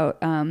workout,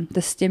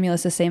 the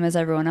stimulus the same as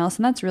everyone else.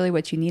 And that's really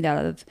what you need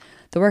out of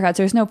the workouts.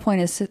 There's no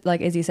point, as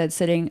like Izzy said,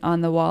 sitting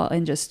on the wall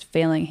and just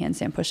failing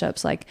handstand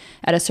push-ups. Like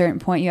at a certain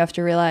point you have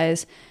to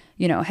realize,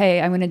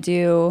 hey, I'm going to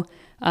do,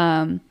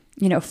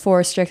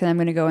 4 strict and I'm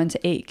going to go into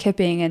 8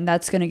 kipping, and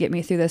that's going to get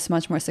me through this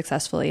much more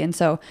successfully. And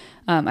so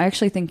I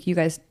actually think you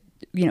guys,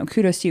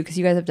 kudos to you, because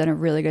you guys have done a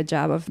really good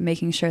job of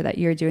making sure that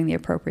you're doing the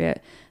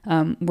appropriate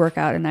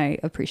workout, and I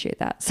appreciate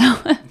that. So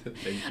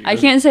I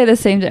can't say the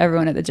same to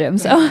everyone at the gym.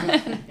 So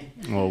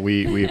well,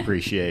 we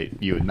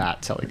appreciate you and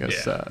Matt telling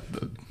us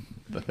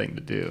the thing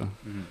to do.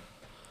 Mm-hmm.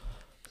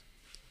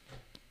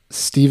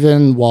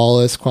 Stephen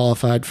Wallace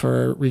qualified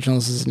for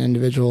regionals as an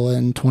individual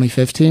in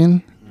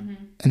 2015,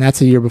 and that's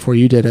a year before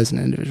you did as an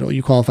individual.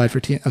 You qualified for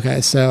team. Okay,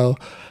 so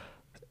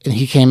and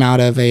he came out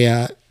of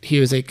he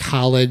was a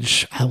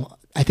college.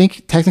 I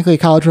think technically a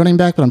college running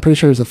back, but I'm pretty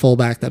sure he was a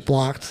fullback that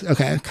blocked.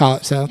 Okay,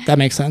 college, so that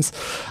makes sense.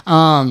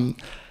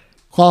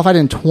 Qualified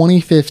in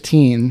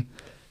 2015.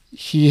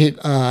 He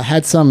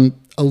had some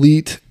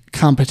elite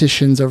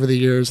competitions over the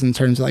years in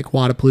terms of like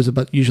Wadapalooza,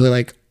 but usually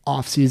like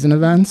off-season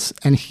events,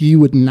 and he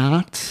would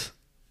not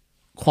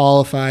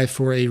qualify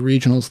for a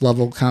regionals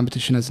level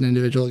competition as an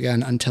individual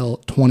again until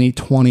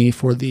 2020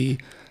 for the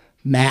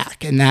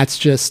MAC. And that's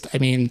just, I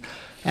mean,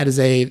 that is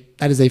a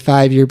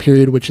 5-year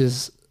period, which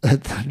is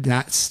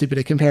not stupid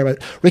to compare,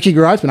 but Ricky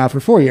Garrett's been out for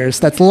 4 years.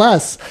 That's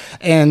less.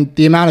 And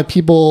the amount of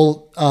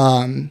people,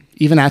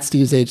 even at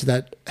Steve's age,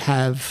 that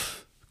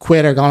have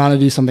quit or gone on to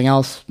do something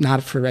else,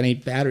 not for any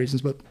bad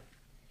reasons, but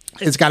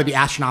it's got to be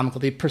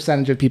astronomical, the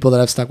percentage of people that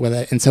have stuck with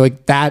it. And so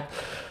like, that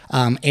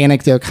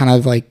anecdote kind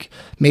of like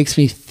makes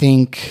me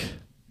think,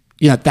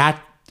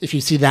 that if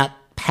you see that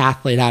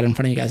path laid out in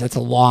front of you guys, that's a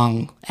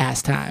long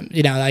ass time,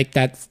 like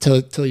that's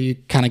till you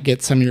kind of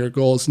get some of your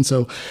goals. And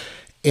so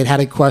it had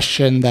a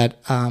question that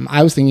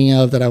I was thinking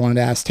of that I wanted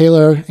to ask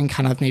Taylor and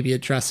kind of maybe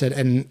address it.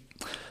 And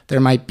there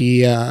might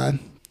be,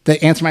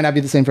 the answer might not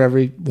be the same for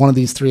every one of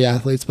these 3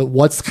 athletes, but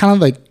what's kind of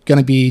like going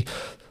to be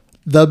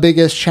the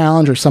biggest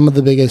challenge or some of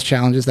the biggest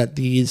challenges that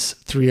these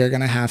 3 are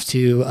going to have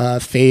to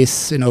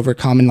face and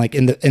overcome, and like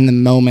in the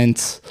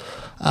moment,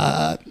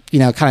 kind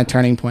of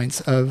turning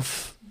points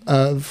of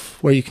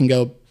where you can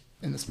go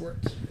in the sport?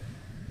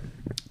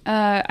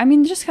 I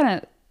mean, just kind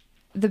of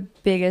the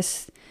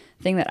biggest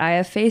thing that I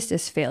have faced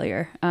is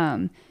failure.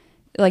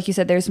 Like you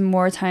said, there's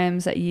more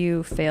times that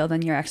you fail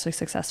than you're actually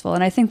successful.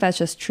 And I think that's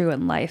just true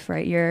in life,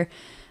 right? You're,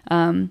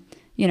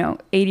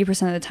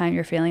 80% of the time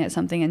you're failing at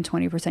something and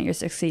 20% you're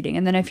succeeding.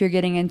 And then if you're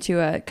getting into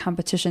a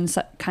competition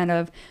kind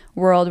of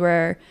world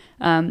where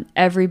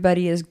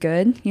everybody is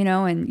good,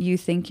 and you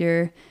think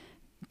you're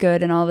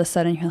good, and all of a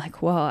sudden you're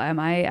like, well, am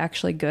I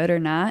actually good or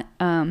not?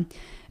 And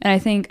I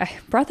think I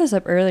brought this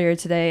up earlier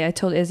today. I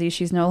told Izzy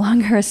she's no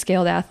longer a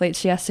scaled athlete.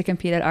 She has to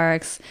compete at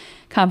RX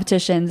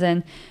competitions,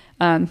 and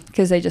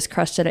because they just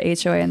crushed it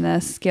at HOA in the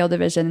scale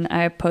division.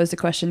 I posed the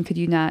question,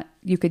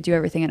 you could do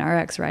everything in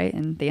RX, right?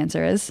 And the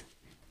answer is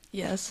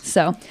yes.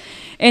 So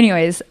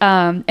anyways,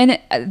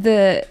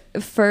 the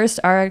first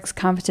RX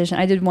competition,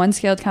 I did one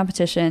scaled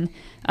competition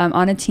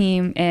on a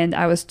team, and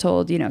I was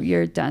told,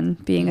 you're done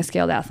being a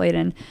scaled athlete.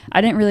 And I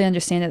didn't really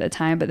understand at the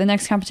time, but the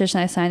next competition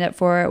I signed up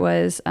for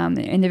was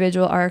the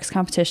individual RX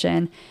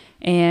competition,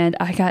 and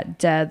I got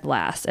dead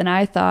last. And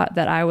I thought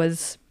I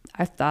was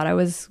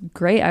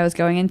great. I was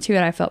going into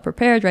it. I felt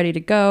prepared, ready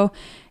to go.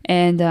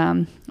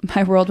 And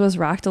my world was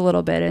rocked a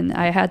little bit, and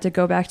I had to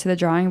go back to the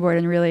drawing board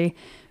and really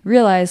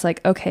realize,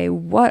 like, okay,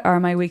 what are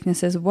my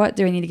weaknesses? What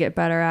do I need to get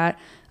better at?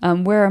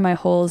 Where are my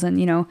holes? And,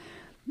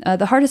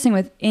 the hardest thing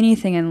with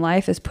anything in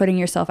life is putting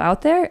yourself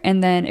out there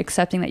and then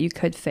accepting that you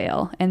could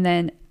fail. And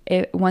then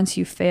once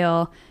you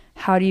fail,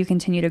 how do you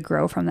continue to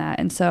grow from that?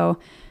 And so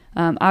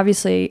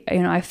obviously,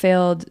 I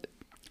failed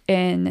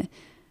in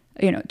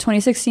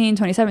 2016,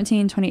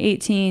 2017,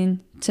 2018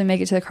 to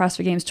make it to the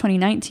CrossFit Games.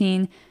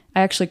 2019,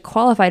 I actually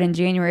qualified in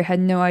January, had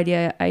no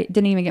idea. I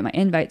didn't even get my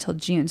invite till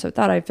June. So I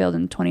thought I failed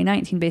in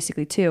 2019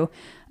 basically too.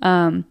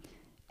 And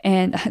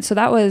so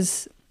that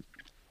was,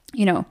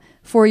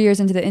 4 years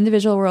into the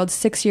individual world,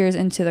 6 years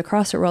into the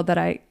CrossFit world that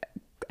I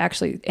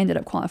actually ended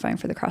up qualifying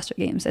for the CrossFit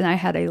Games. And I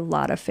had a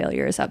lot of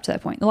failures up to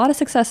that point, a lot of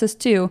successes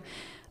too.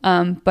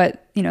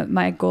 But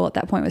my goal at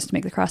that point was to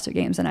make the CrossFit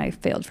Games, and I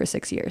failed for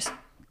 6 years,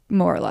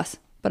 more or less.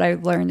 But I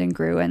learned and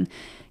grew. And,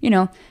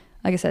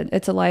 like I said,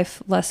 it's a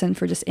life lesson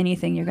for just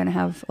anything. You're going to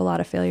have a lot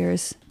of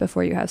failures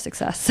before you have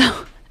success.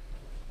 So,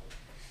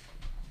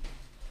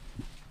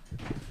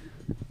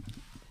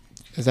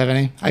 does that have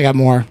any? I got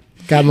more.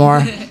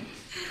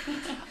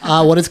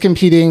 What is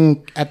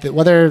competing at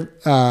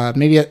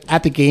maybe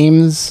at the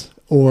games,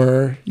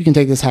 or you can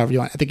take this however you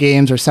want, at the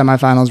games or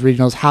semifinals,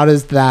 regionals, how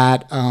does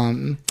that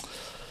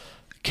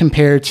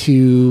compare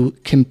to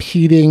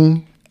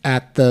competing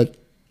at the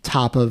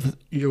top of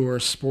your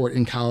sport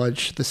in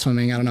college, the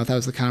swimming? I don't know if that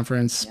was the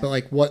conference, but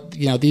like what,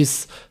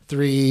 these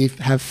 3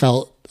 have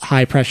felt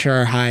high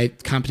pressure, high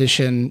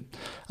competition,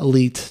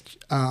 elite.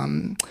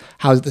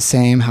 How is it the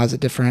same? How is it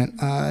different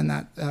in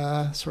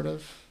that sort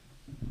of?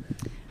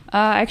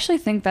 I actually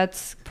think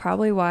that's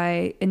probably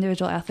why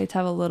individual athletes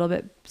have a little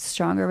bit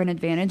stronger of an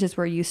advantage, is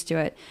we're used to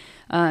it.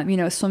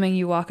 Swimming,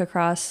 you walk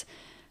across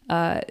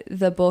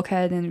the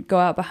bulkhead and go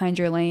out behind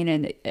your lane,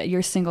 and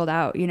you're singled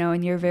out,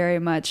 and you're very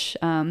much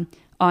on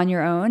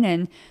your own.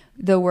 And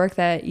the work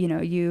that,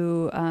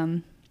 you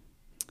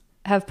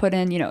have put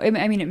in,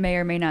 it may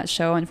or may not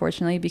show,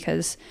 unfortunately,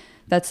 because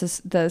that's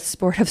the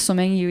sport of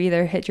swimming. You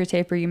either hit your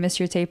taper, you miss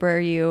your taper,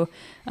 you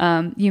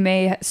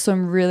may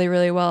swim really,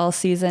 really well all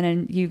season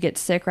and you get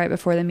sick right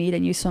before the meet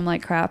and you swim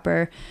like crap,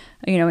 or,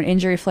 an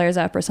injury flares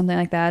up or something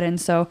like that.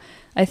 And so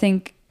I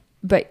think,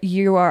 but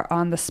you are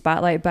on the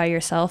spotlight by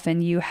yourself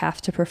and you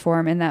have to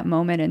perform in that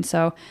moment. And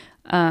so,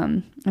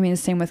 the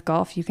same with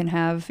golf. You can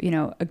have,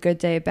 a good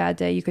day, a bad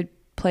day. You could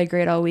play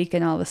great all week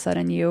and all of a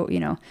sudden you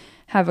know,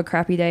 have a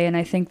crappy day. And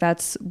I think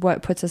that's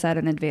what puts us at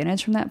an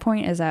advantage from that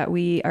point, is that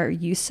we are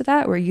used to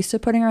that. We're used to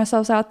putting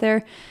ourselves out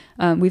there.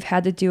 We've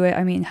had to do it.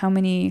 I mean, how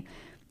many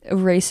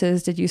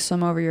races did you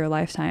swim over your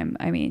lifetime?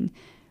 I mean,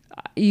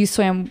 you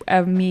swam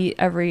a meet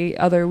every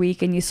other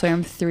week and you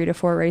swam 3 to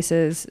 4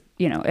 races,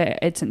 you know,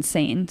 it's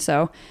insane.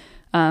 So,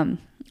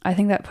 I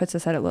think that puts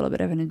us at a little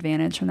bit of an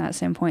advantage from that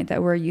standpoint,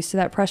 that we're used to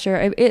that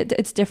pressure.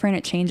 It's different.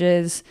 It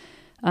changes.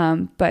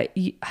 But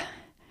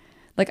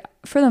like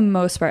for the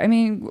most part, I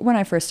mean, when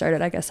I first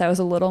started, I guess I was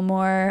a little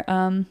more,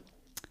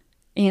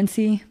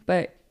 antsy,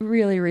 but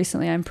really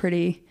recently I'm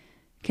pretty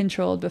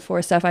controlled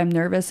before stuff. I'm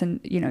nervous, and,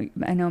 you know,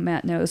 I know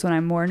Matt knows when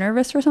I'm more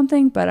nervous for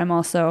something, but I'm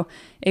also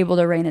able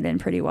to rein it in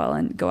pretty well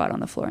and go out on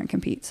the floor and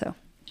compete. So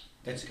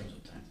That just comes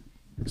with time.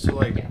 So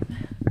like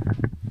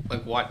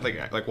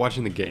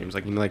watching the games,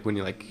 like, you know, like when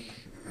you like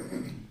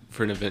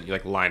for an event, you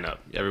like line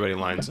up, everybody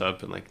lines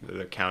up and like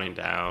they're counting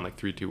down like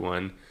 3, 2,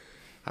 1.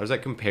 How does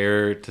that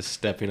compare to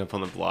stepping up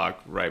on the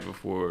block right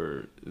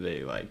before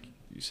they like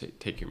you say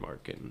take your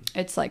mark? And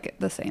it's like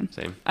the same.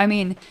 I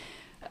mean,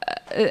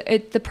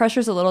 the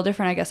pressure's a little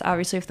different, I guess.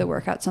 Obviously, if the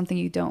workout's something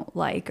you don't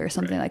like or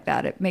something like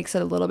that, it makes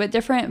it a little bit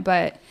different.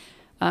 But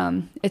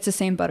it's the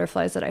same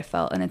butterflies that I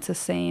felt, and it's the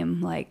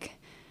same, like,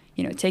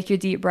 you know, take your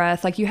deep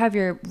breath. Like, you have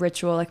your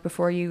ritual, like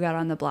before you got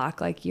on the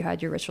block, like you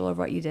had your ritual of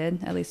what you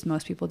did. At least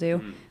most people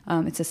do.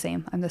 It's the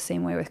same. I'm the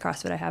same way with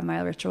CrossFit. I have my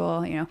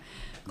ritual, you know,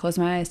 close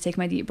my eyes, take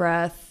my deep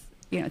breath,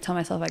 you know, tell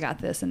myself I got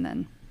this, and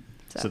then.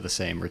 So the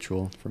same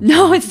ritual?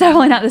 No, it's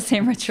definitely not the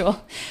same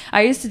ritual.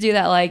 I used to do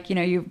that, like, you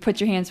know, you put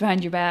your hands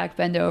behind your back,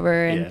 bend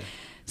over, and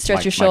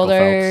stretch your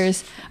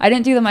shoulders. I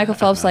didn't do the Michael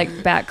Phelps,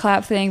 like, back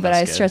clap thing, but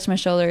I stretched my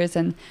shoulders.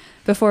 And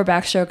before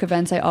backstroke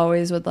events, I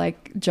always would,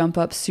 like, jump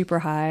up super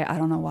high. I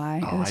don't know why.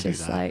 It was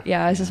just like,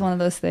 it's just one of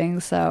those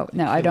things. So,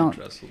 no, I don't.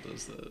 Russell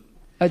does that.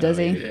 Oh, does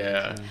he?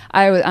 Yeah.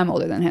 I'm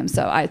older than him,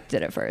 so I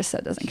did it first. So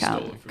it doesn't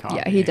count.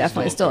 Yeah, he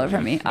definitely stole it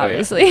from me,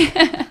 obviously.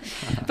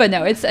 But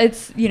no,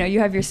 it's you know,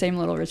 you have your same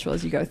little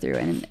rituals you go through,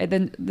 and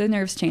then the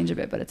nerves change a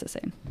bit, but it's the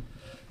same.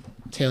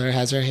 Taylor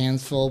has her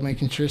hands full,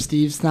 making sure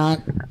Steve's not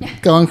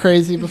going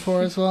crazy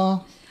before as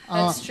well.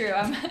 That's true.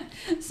 I'm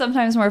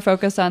sometimes more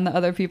focused on the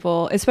other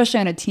people, especially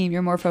on a team.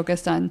 You're more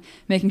focused on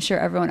making sure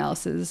everyone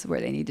else is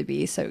where they need to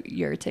be, so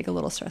you take a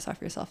little stress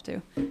off yourself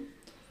too.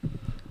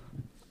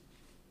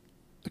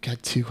 I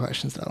got 2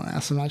 questions that I want to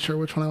ask. I'm not sure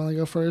which one I want to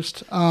go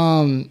first.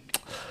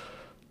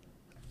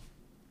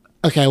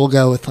 Okay, we'll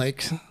go with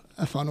like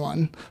a fun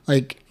one.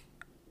 Like,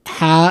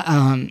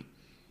 how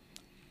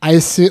I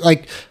assume,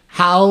 like,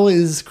 how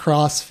is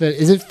CrossFit?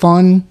 Is it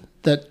fun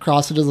that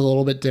CrossFit is a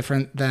little bit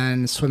different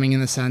than swimming in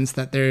the sense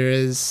that there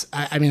is?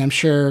 I mean, I'm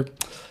sure.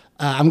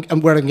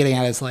 What I'm getting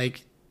at is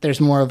like there's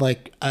more of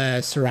like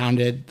a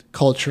surrounded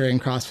culture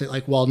in CrossFit,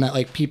 like well-known,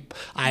 like people.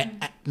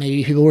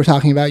 Maybe people were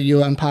talking about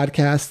you on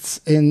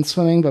podcasts in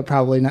swimming, but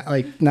probably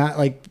not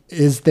like.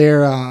 Is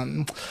there?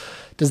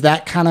 Does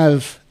that kind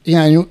of, you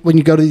know, when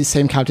you go to these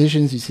same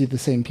competitions, you see the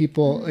same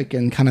people, like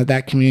in kind of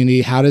that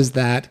community. How does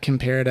that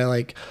compare to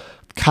like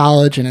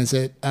college? And is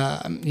it,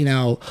 you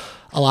know,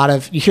 a lot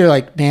of, you hear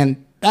like,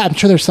 man, I'm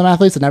sure there's some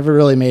athletes that never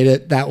really made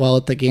it that well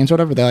at the games or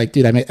whatever. They're like,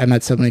 dude, I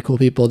met so many cool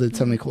people, did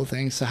so many cool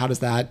things. So how does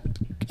that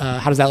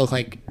look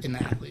like in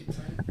the athletes?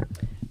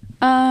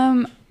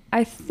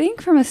 I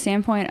think from a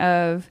standpoint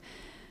of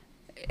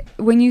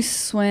when you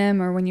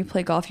swim or when you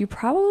play golf, you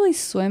probably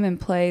swim and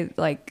play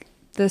like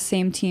the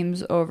same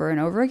teams over and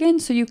over again.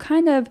 So you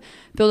kind of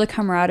build a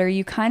camaraderie.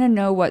 You kind of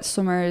know what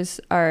swimmers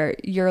are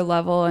your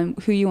level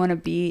and who you want to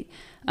beat.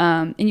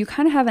 And you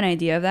kind of have an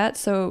idea of that.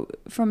 So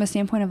from a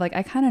standpoint of like,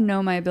 I kind of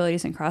know my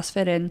abilities in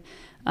CrossFit and,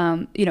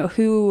 you know,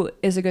 who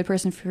is a good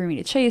person for me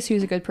to chase,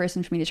 who's a good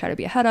person for me to try to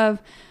be ahead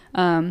of.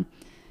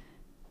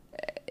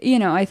 You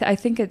know, I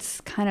think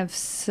it's kind of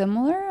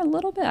similar a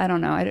little bit. I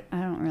don't know. I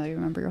don't really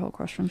remember your whole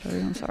question, Toby.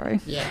 I'm sorry.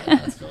 Yeah,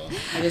 that's cool.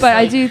 But like,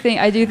 I do think.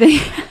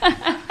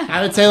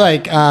 I would say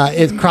like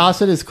if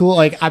CrossFit is cool.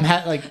 Like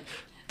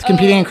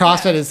competing in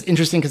CrossFit is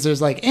interesting because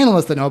there's like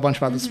analysts that know a bunch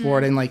about the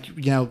sport, and like,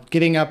 you know,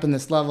 getting up in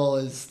this level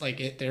is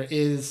like there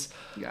is.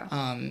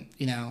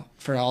 You know,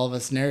 for all of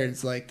us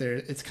nerds, like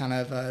it's kind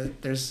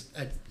of there's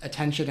a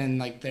tension and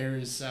like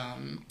there's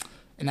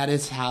and that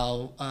is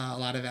how a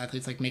lot of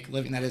athletes like make a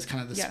living. That is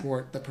kind of the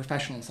sport, the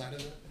professional side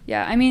of it.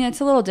 Yeah, I mean, it's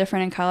a little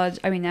different in college.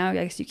 I mean, now I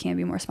guess you can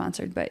be more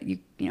sponsored, but you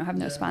know have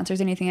no sponsors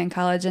or anything in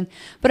college.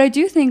 But I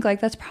do think like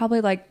that's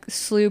probably like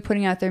SLU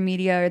putting out their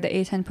media or the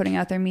A10 putting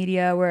out their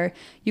media, where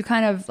you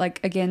kind of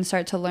like again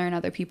start to learn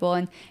other people,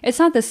 and it's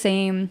not the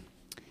same.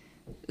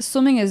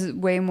 Swimming is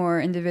way more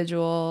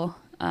individual.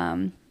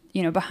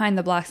 You know, behind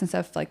the blocks and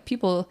stuff, like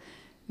people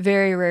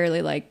very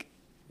rarely like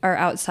are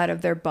outside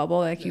of their bubble.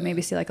 Like you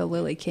maybe see like a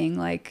Lily King,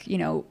 like, you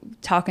know,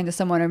 talking to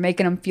someone or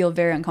making them feel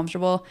very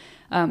uncomfortable.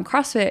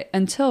 CrossFit,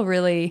 until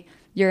really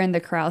you're in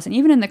the corrals, and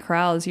even in the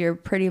corrals, you're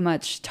pretty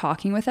much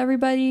talking with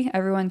everybody.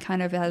 Everyone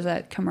kind of has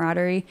that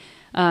camaraderie.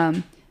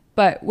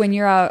 But when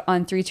you're out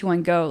on 3, 2,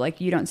 1, go,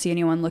 like you don't see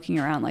anyone looking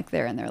around like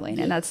they're in their lane.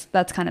 And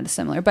that's kind of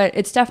similar, but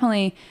it's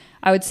definitely,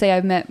 I would say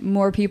I've met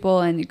more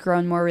people and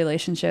grown more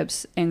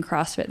relationships in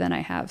CrossFit than I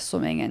have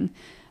swimming. And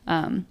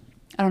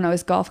I don't know,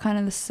 is golf kind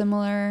of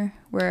similar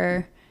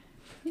where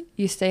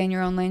you stay in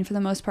your own lane for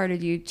the most part, or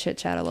do you chit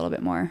chat a little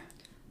bit more?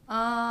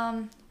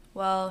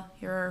 Well,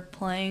 you're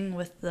playing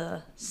with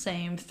the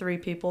same 3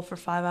 people for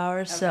 5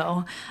 hours,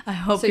 so I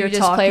hope you're you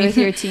just talking. play with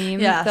your team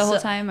Yeah, the whole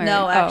so- time? Or?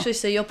 No, Oh. actually,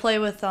 so you'll play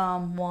with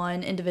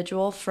one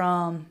individual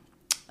from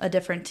a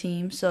different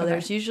team. So Okay.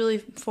 there's usually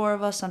 4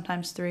 of us,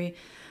 sometimes 3,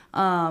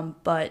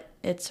 but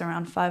it's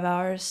around 5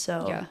 hours,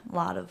 so Yeah. a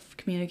lot of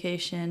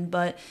communication.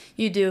 But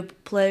you do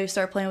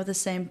start playing with the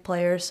same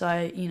players, so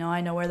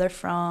I know where they're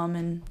from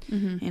and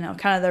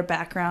kind of their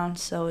background.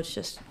 So it's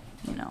just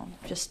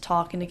just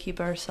talking to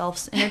keep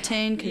ourselves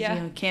entertained because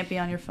Yeah. you can't be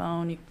on your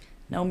phone.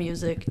 No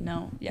music,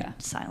 no Yeah.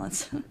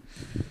 silence.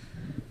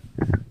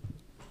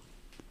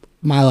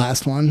 My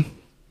last one,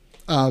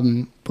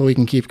 but we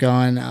can keep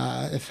going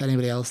if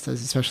anybody else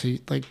does,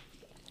 especially like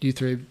you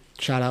 3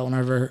 shout out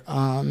whenever.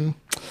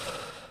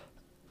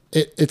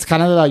 It's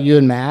kind of about you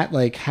and Matt,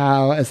 like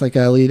how as like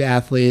a elite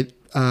athlete,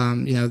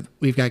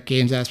 we've got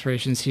games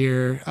aspirations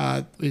here.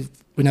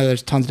 We know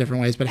there's tons of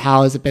different ways, but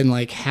how has it been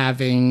like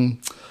having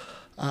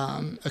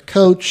a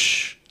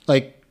coach,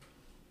 like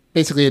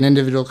basically an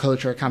individual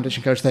coach or a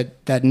competition coach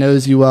that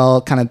knows you well,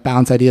 kind of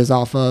bounce ideas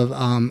off of.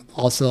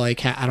 Also,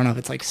 like, I don't know if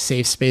it's like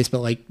safe space,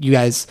 but like you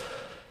guys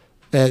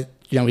that,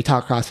 we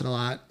talk CrossFit a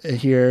lot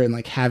here, and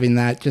like having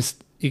that,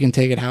 just, you can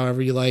take it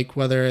however you like,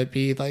 whether it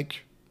be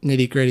like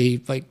nitty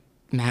gritty, like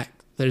Matt,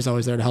 there's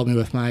always there to help me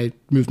with my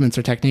movements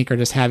or technique, or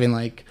just having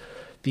like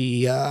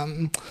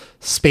the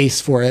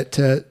space for it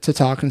to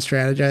talk and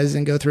strategize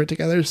and go through it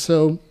together.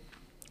 So,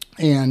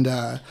 and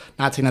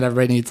not saying that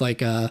everybody needs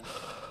like a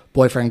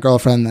boyfriend,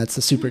 girlfriend that's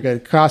a super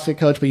good CrossFit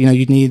coach, but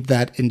you need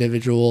that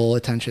individual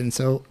attention.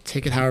 So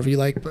take it however you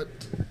like. But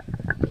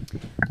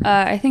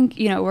I think,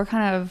 we're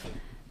kind of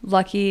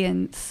lucky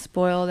and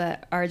spoiled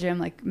at our gym.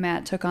 Like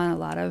Matt took on a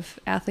lot of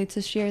athletes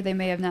this year. They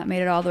may have not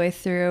made it all the way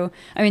through.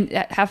 I mean,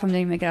 half of them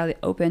didn't make it out of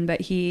the open,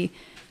 but he,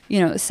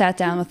 sat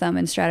down with them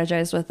and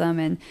strategized with them.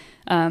 And,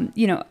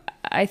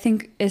 I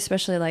think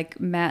especially like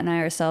Matt and I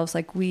ourselves,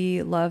 like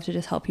we love to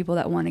just help people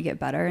that want to get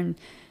better and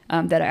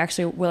that are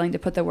actually willing to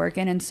put the work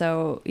in. And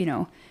so,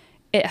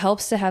 it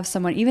helps to have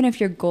someone, even if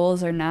your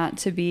goals are not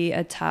to be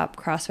a top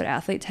CrossFit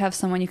athlete, to have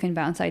someone you can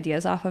bounce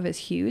ideas off of is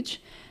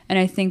huge. And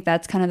I think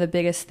that's kind of the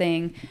biggest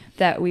thing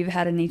that we've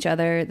had in each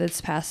other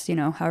this past,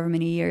 however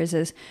many years,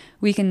 is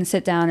we can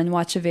sit down and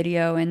watch a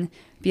video and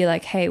be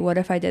like, hey, what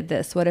if I did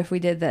this? What if we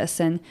did this?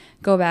 And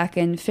go back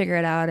and figure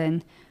it out.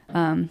 And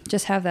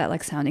just have that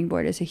like sounding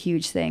board is a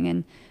huge thing.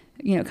 And,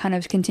 kind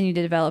of continue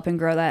to develop and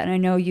grow that. And I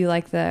know you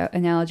like the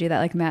analogy that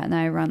like Matt and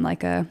I run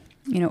like a,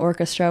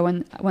 orchestra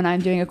when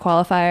I'm doing a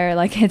qualifier.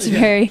 Like it's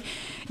very,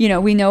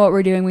 we know what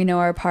we're doing. We know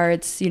our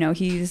parts.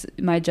 He's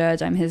my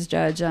judge. I'm his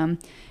judge. And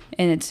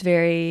it's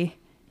very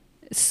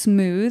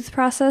smooth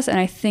process. And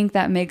I think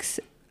that makes,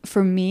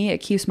 for me, it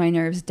keeps my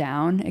nerves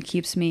down. It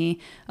keeps me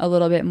a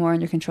little bit more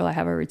under control. I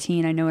have a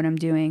routine. I know what I'm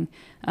doing.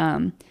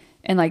 And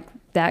like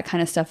that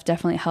kind of stuff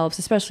definitely helps,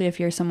 especially if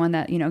you're someone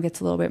that, gets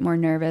a little bit more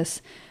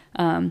nervous.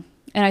 And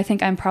I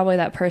think I'm probably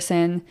that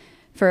person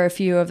for a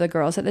few of the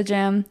girls at the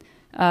gym.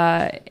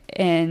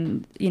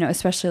 And,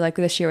 especially like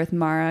this year with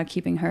Mara,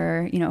 keeping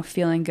her,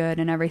 feeling good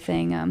and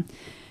everything.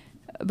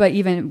 But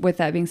even with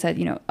that being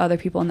said, other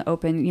people in the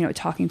open,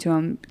 talking to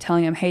them,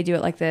 telling them, hey, do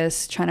it like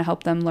this, trying to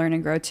help them learn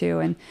and grow too.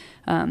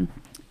 And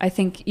I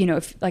think,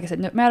 if, like I said,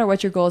 no matter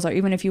what your goals are,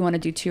 even if you want to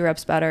do 2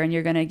 reps better and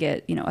you're going to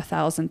get,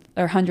 1,000th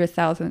or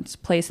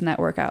 100,000th place in that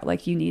workout,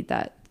 like you need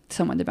that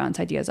someone to bounce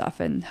ideas off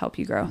and help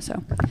you grow.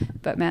 So,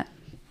 but Matt.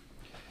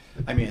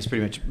 I mean, it's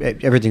pretty much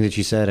everything that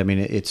you said. I mean,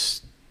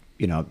 it's,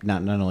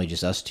 not only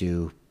just us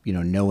two,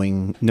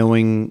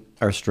 knowing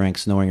our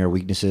strengths, knowing our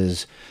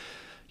weaknesses,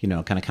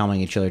 kind of calming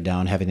each other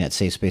down, having that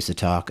safe space to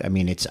talk. I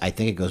mean, I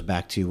think it goes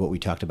back to what we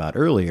talked about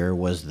earlier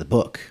was the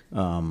book.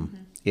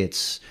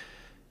 It's,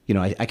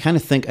 I kind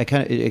of think, it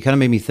kind of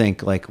made me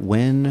think like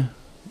when,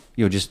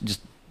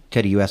 just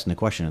Teddy, you asking the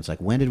question, it's like,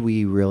 when did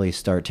we really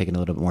start taking it a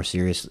little bit more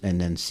serious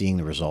and then seeing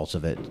the results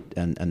of it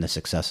and the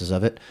successes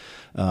of it?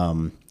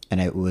 And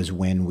it was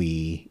when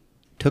we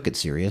took it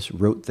serious,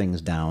 wrote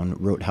things down,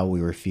 wrote how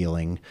we were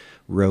feeling,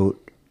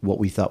 wrote what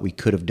we thought we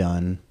could have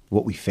done,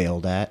 what we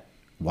failed at,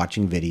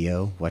 watching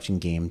video, watching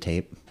game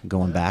tape,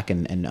 going back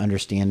and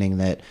understanding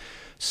that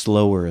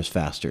slower is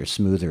faster,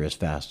 smoother is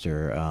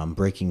faster,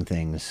 breaking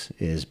things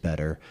is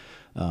better.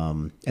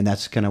 And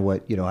that's kind of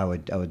what, I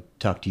would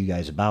talk to you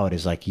guys about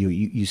is like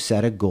you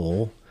set a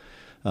goal,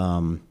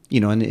 and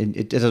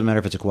it doesn't matter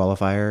if it's a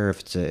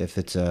qualifier, if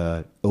it's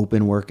a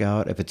open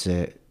workout, if it's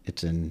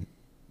in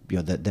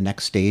the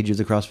next stage of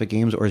the CrossFit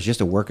Games, or it's just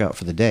a workout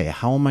for the day.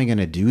 How am I going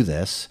to do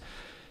this?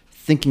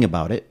 Thinking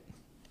about it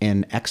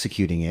and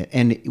executing it.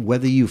 And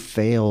whether you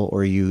fail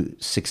or you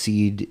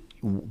succeed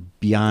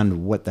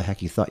beyond what the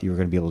heck you thought you were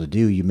going to be able to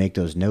do, you make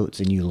those notes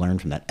and you learn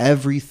from that.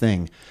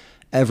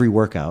 Every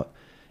workout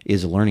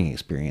is a learning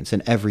experience,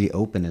 and every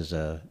open is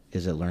a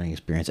learning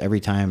experience. Every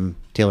time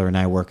Taylor and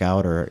I work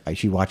out, or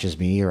she watches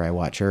me or I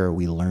watch her,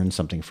 we learn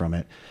something from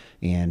it,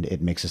 and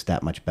it makes us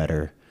that much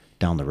better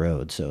down the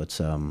road. So it's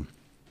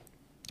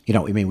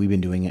we've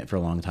been doing it for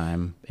a long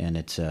time, and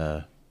it's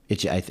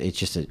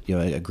just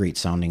a great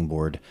sounding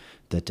board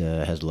that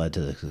has led to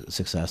the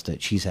success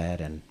that she's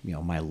had, and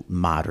my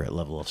moderate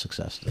level of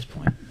success at this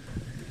point.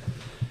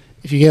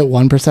 If you get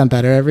 1%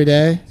 better every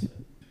day,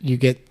 you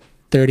get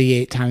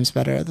 38 times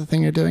better at the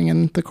thing you're doing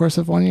in the course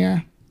of 1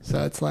 year.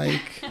 So it's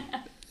like,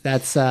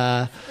 that's,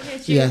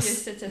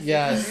 yes,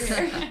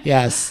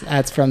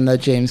 that's from the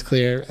James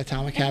Clear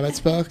Atomic Habits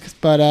book,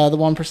 but the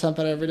 1%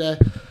 better every day.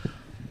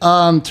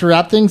 To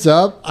wrap things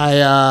up,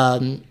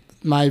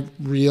 my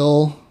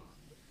real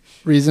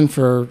reason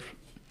for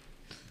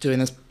doing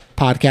this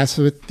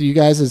podcast with you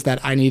guys is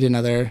that I need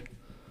another.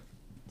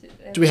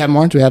 Do we have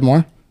more?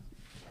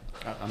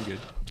 I'm good.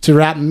 To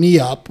wrap me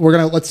up,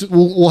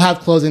 we'll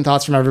have closing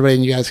thoughts from everybody,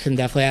 and you guys can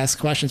definitely ask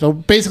questions. But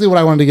basically, what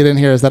I wanted to get in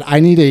here is that I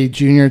need a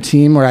junior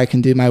team where I can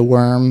do my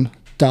worm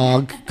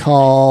dog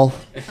call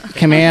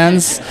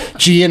commands,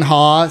 G and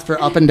haw for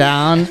up and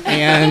down,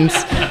 and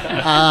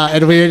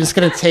we're just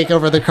gonna take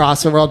over the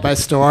CrossFit world by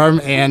storm.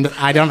 And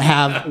I don't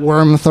have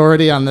worm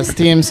authority on this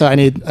team, so I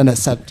need a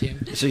sub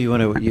team. So you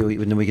want to?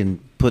 Then we can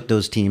put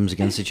those teams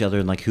against each other,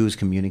 and like who's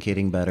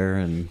communicating better,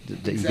 and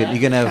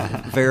you're gonna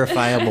have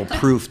verifiable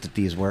proof that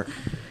these work.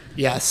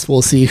 Yes,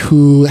 we'll see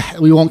who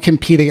we won't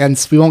compete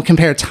against. We won't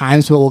compare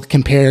times, but we'll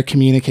compare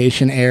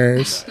communication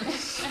errors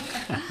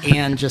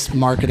and just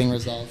marketing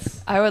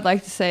results. I would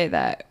like to say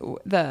that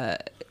the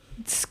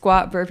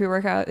squat burpee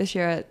workout this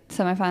year at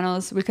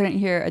semifinals, we couldn't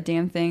hear a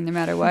damn thing no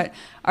matter what.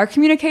 Our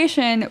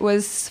communication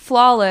was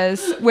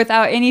flawless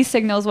without any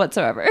signals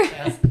whatsoever.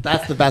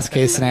 That's the best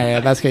case scenario.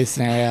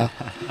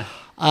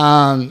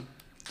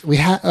 We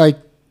have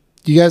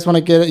do you guys want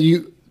to get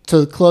it?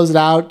 To close it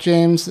out,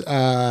 James, you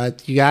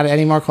got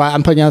any more questions?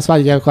 I'm putting you on the spot.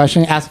 Do you have a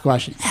question? Ask a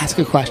question.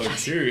 Oh,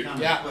 shoot.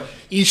 Yeah.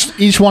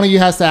 Each one of you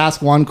has to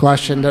ask one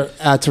question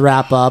to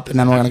wrap up, and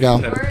then we're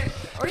going to go.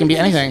 Or It can be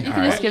anything. You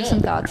can just give some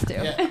thoughts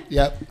too.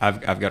 Yep.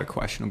 I've got a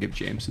question. I'll give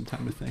James some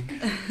time to think.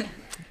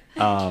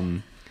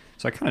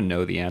 So I kind of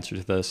know the answer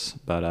to this,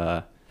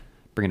 but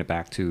bringing it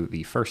back to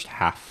the first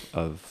half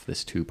of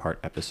this 2-part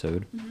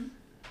episode,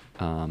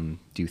 do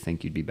you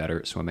think you'd be better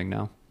at swimming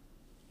now?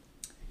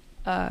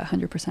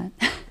 100%.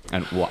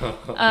 And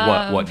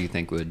what do you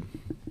think would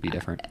be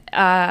different?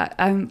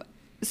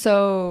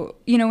 So,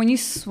 when you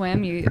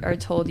swim, you are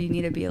told you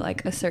need to be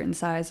like a certain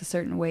size, a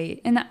certain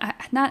weight, and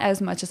not as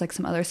much as like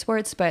some other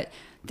sports, but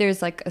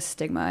there's like a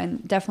stigma,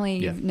 and definitely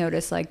you've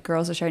noticed like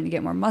girls are starting to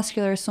get more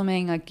muscular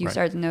swimming, like you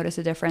start to notice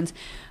a difference.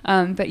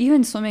 But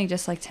even swimming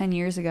just like 10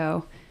 years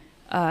ago,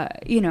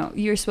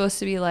 you're supposed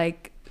to be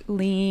like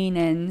lean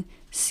and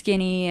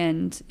skinny,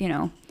 and,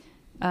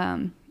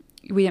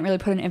 we didn't really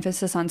put an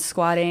emphasis on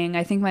squatting.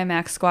 I think my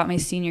max squat my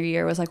senior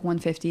year was like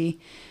 150.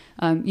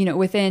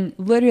 Within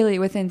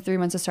 3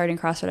 months of starting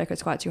CrossFit, I could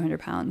squat 200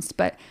 pounds,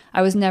 but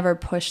I was never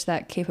pushed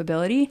that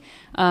capability.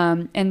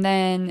 And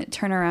then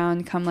turn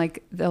around, come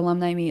like the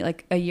alumni meet,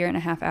 like a year and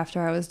a half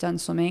after I was done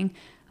swimming,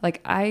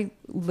 like I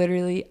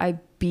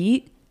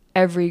beat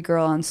every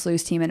girl on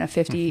Slew's team in a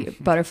 50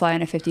 butterfly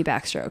and a 50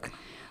 backstroke.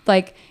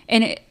 Like,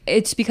 and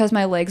it's because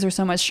my legs were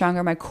so much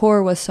stronger. My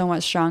core was so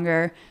much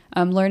stronger.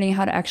 Learning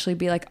how to actually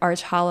be like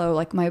arch hollow,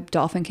 like my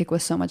dolphin kick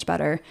was so much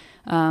better.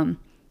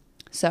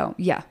 So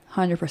yeah,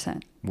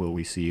 100%. Will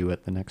we see you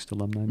at the next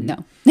alumni meet?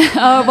 No.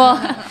 Oh,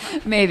 well,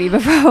 maybe,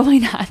 but probably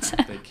not.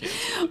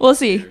 We'll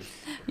see.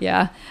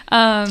 Yeah.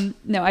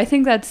 No, I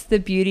think that's the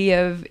beauty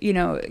of,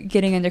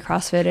 getting into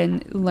CrossFit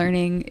and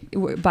learning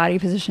body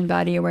position,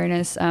 body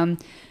awareness,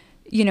 and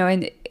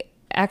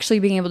actually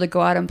being able to go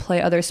out and play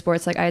other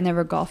sports. Like I had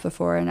never golfed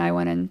before, and I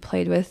went and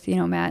played with,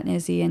 Matt and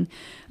Izzy and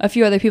a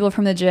few other people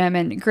from the gym.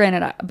 And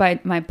granted,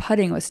 my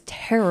putting was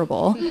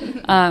terrible.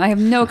 I have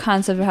no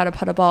concept of how to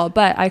putt a ball,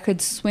 but I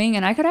could swing,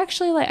 and I could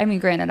actually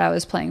granted I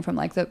was playing from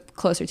like the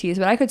closer tees,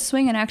 but I could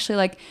swing and actually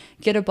like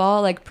get a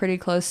ball like pretty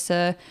close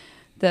to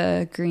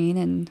the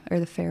green or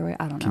the fairway.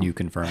 I don't know. Can you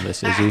confirm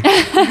this, Izzy?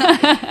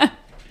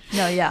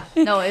 No, yeah.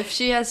 No, if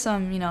she has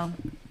some,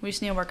 we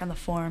just need to work on the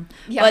form.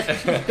 Yeah.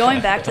 But going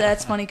back to that,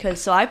 it's funny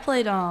because I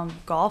played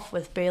golf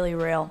with Bailey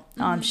Rail.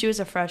 She was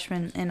a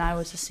freshman and I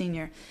was a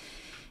senior.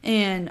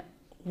 And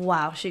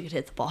wow, she could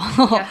hit the ball.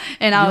 Yeah.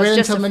 And I was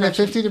just until minute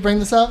 50 to bring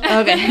this up?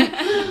 Okay.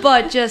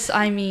 But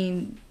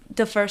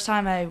the first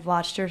time I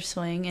watched her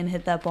swing and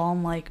hit that ball,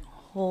 I'm like,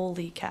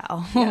 holy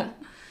cow. Yeah.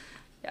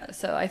 Yeah.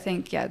 So I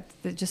think,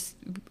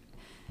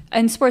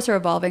 and sports are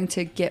evolving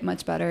to get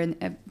much better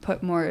and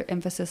put more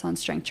emphasis on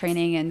strength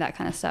training and that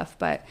kind of stuff.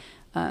 But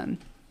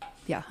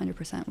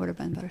 100% would have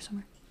been better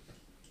somewhere.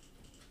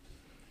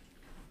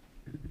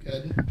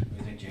 Good. What do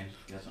you think, James?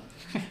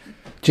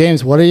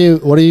 James, what are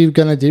you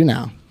gonna do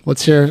now?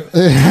 What's your He's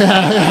going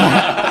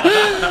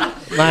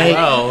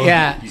back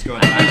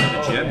to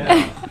the gym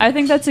now. I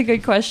think that's a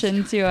good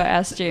question to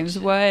ask James.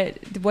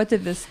 What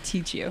did this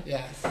teach you?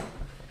 Yes.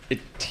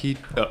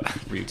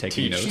 Were you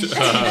taking notes?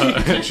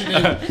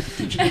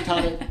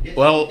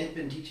 Well, It's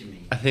been teaching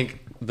me. I think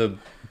the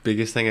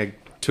biggest thing I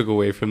took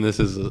away from this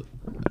is I'm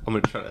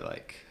gonna try to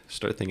like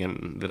start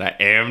thinking that I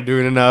am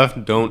doing enough.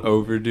 Don't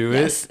overdo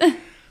it.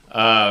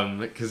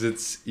 Because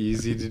it's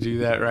easy to do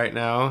that right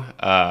now.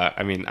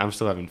 I mean, I'm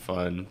still having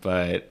fun,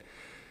 but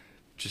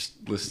just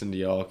listening to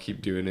y'all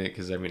keep doing it,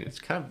 because I mean, it's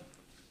kind of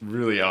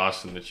really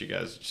awesome that you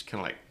guys just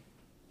kind of like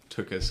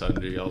took us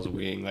under y'all's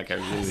wing. Like,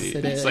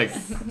 it's like,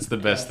 it's the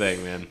best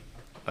thing, man.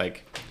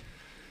 Like,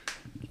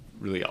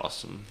 really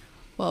awesome.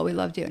 Well, we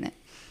love doing it.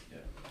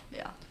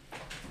 Yeah.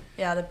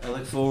 I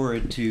look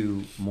forward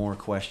to more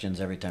questions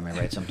every time I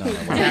write something.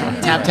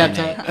 Tap, tap,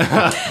 tap.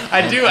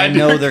 I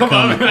know they're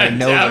coming. I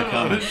know they're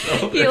coming.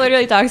 He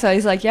literally talks about.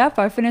 He's like, "Yep,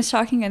 I finished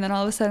talking," and then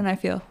all of a sudden I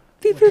feel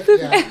beep boop boop.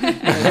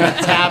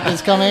 Tap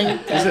is coming.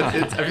 I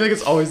feel like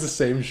it's always the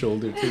same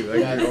shoulder too.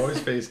 Like, you're always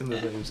facing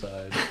the same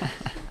side.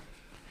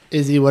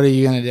 Izzy, what are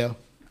you gonna do?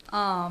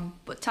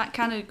 But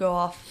kind of go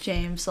off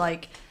James,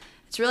 like,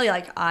 it's really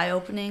like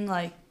eye-opening,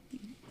 like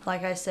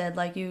I said,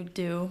 like, you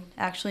do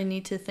actually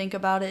need to think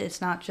about it.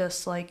 It's not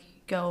just like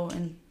go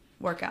and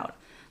work out.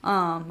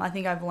 I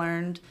think I've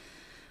learned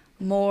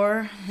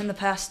more in the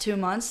past 2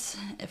 months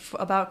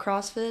about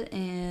CrossFit,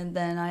 and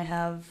then I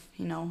have,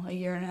 a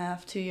year and a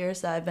half, 2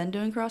 years that I've been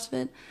doing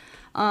CrossFit.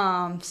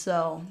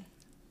 So,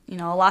 a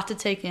lot to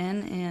take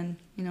in,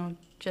 and,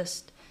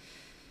 just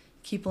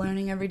keep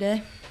learning every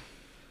day.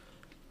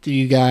 Do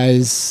you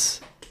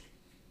guys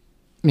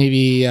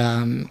maybe,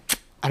 I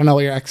don't know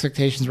what your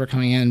expectations were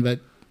coming in, but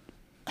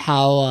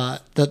how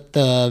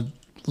the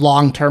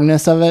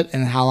long-termness of it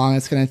and how long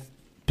it's going to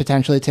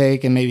potentially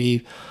take, and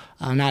maybe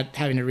not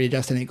having to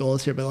readjust any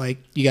goals here, but like,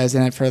 you guys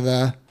in it for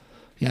the,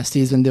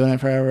 Steve's been doing it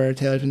forever,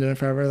 Taylor's been doing it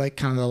forever, like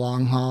kind of the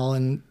long haul,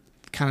 and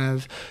kind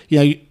of,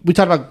 we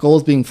talked about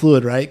goals being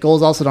fluid, right?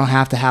 Goals also don't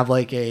have to have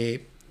like a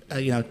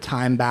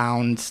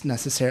time-bound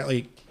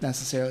necessarily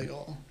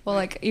goal. Well,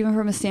 like, even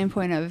from a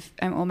standpoint of,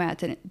 Matt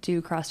didn't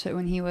do CrossFit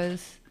when he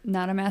was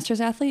not a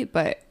master's athlete,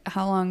 but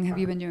how long have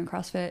you been doing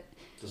CrossFit?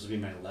 This will be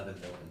my 11th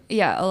open.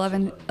 Yeah,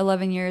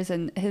 11 years,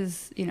 and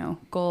his,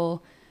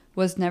 goal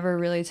was never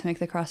really to make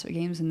the CrossFit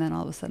Games, and then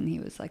all of a sudden he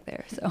was like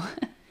there. So,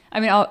 I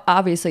mean,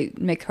 obviously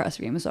make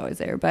CrossFit Games was always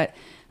there, but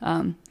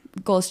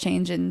goals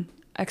change and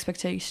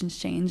expectations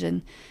change,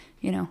 and,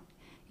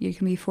 you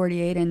can be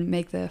 48 and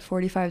make the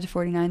 45 to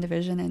 49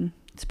 division, and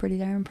it's pretty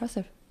damn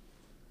impressive.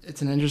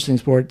 It's an interesting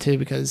sport too,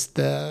 because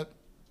it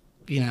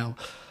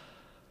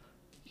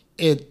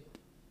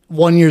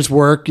 1 year's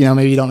work,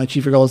 maybe you don't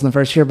achieve your goals in the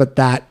first year, but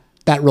that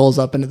rolls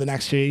up into the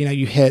next year.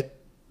 You hit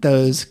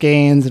those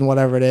gains and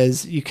whatever it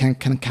is, you can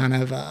kind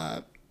of,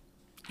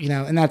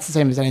 and that's the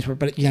same as any sport,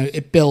 but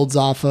it builds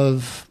off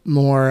of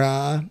more,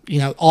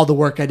 all the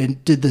work I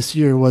did this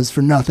year was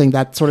for nothing.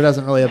 That sort of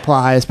doesn't really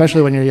apply,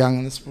 especially when you're young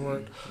in the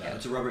sport. Yeah,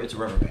 it's a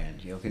rubber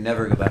band. You can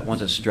never go back.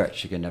 Once it's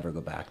stretched, you can never go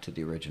back to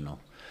the original.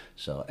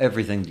 So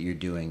everything that you're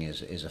doing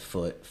is a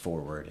foot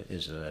forward,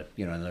 is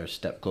another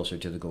step closer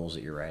to the goals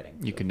that you're writing.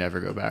 You can never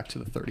go back to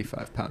the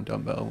 35-pound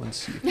dumbbell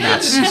once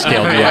Matt's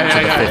scaled you up to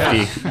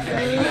the 50.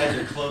 Yeah, you guys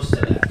are close to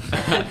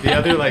that. The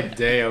other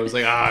day I was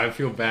like, I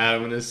feel bad,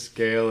 I'm gonna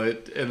scale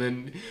it, and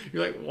then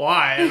you're like,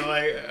 why? And I'm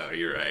like, oh,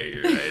 you're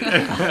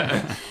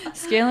right.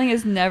 Scaling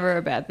is never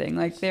a bad thing.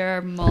 Like, there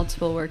are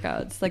multiple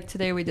workouts. Like,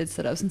 today we did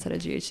sit-ups instead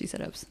of GHC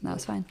sit-ups, and that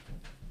was fine.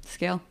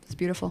 Scale, it's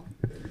beautiful.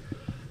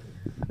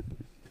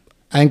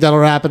 I think that'll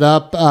wrap it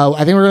up.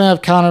 I think we're going to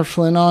have Connor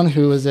Flynn on,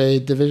 who is a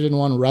Division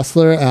I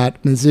wrestler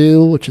at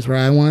Mizzou, which is where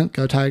I went.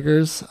 Go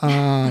Tigers.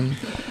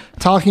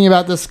 Talking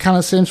about this kind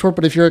of same sport,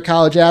 but if you're a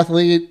college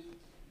athlete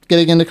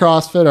getting into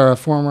CrossFit, or a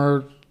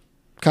former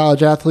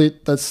college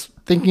athlete that's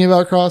thinking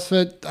about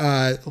CrossFit,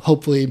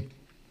 hopefully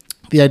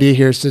the idea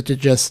here is to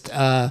just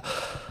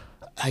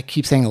I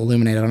keep saying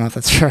illuminate. I don't know if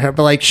that's true,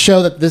 but like,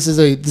 show that this is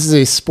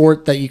a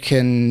sport that you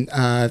can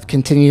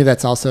continue.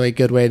 That's also a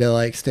good way to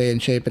like stay in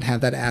shape and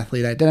have that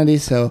athlete identity.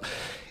 So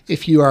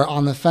if you are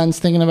on the fence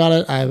thinking about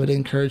it, I would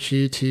encourage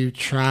you to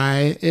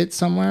try it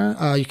somewhere.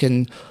 You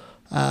can,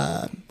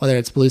 whether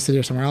it's Blue City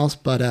or somewhere else,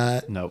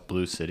 but no,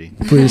 Blue City.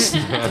 Just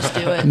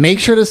do it. Make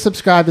sure to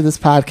subscribe to this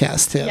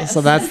podcast too. Yes.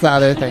 So that's the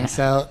other thing.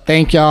 So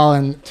thank y'all,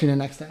 and tune in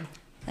next time.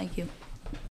 Thank you.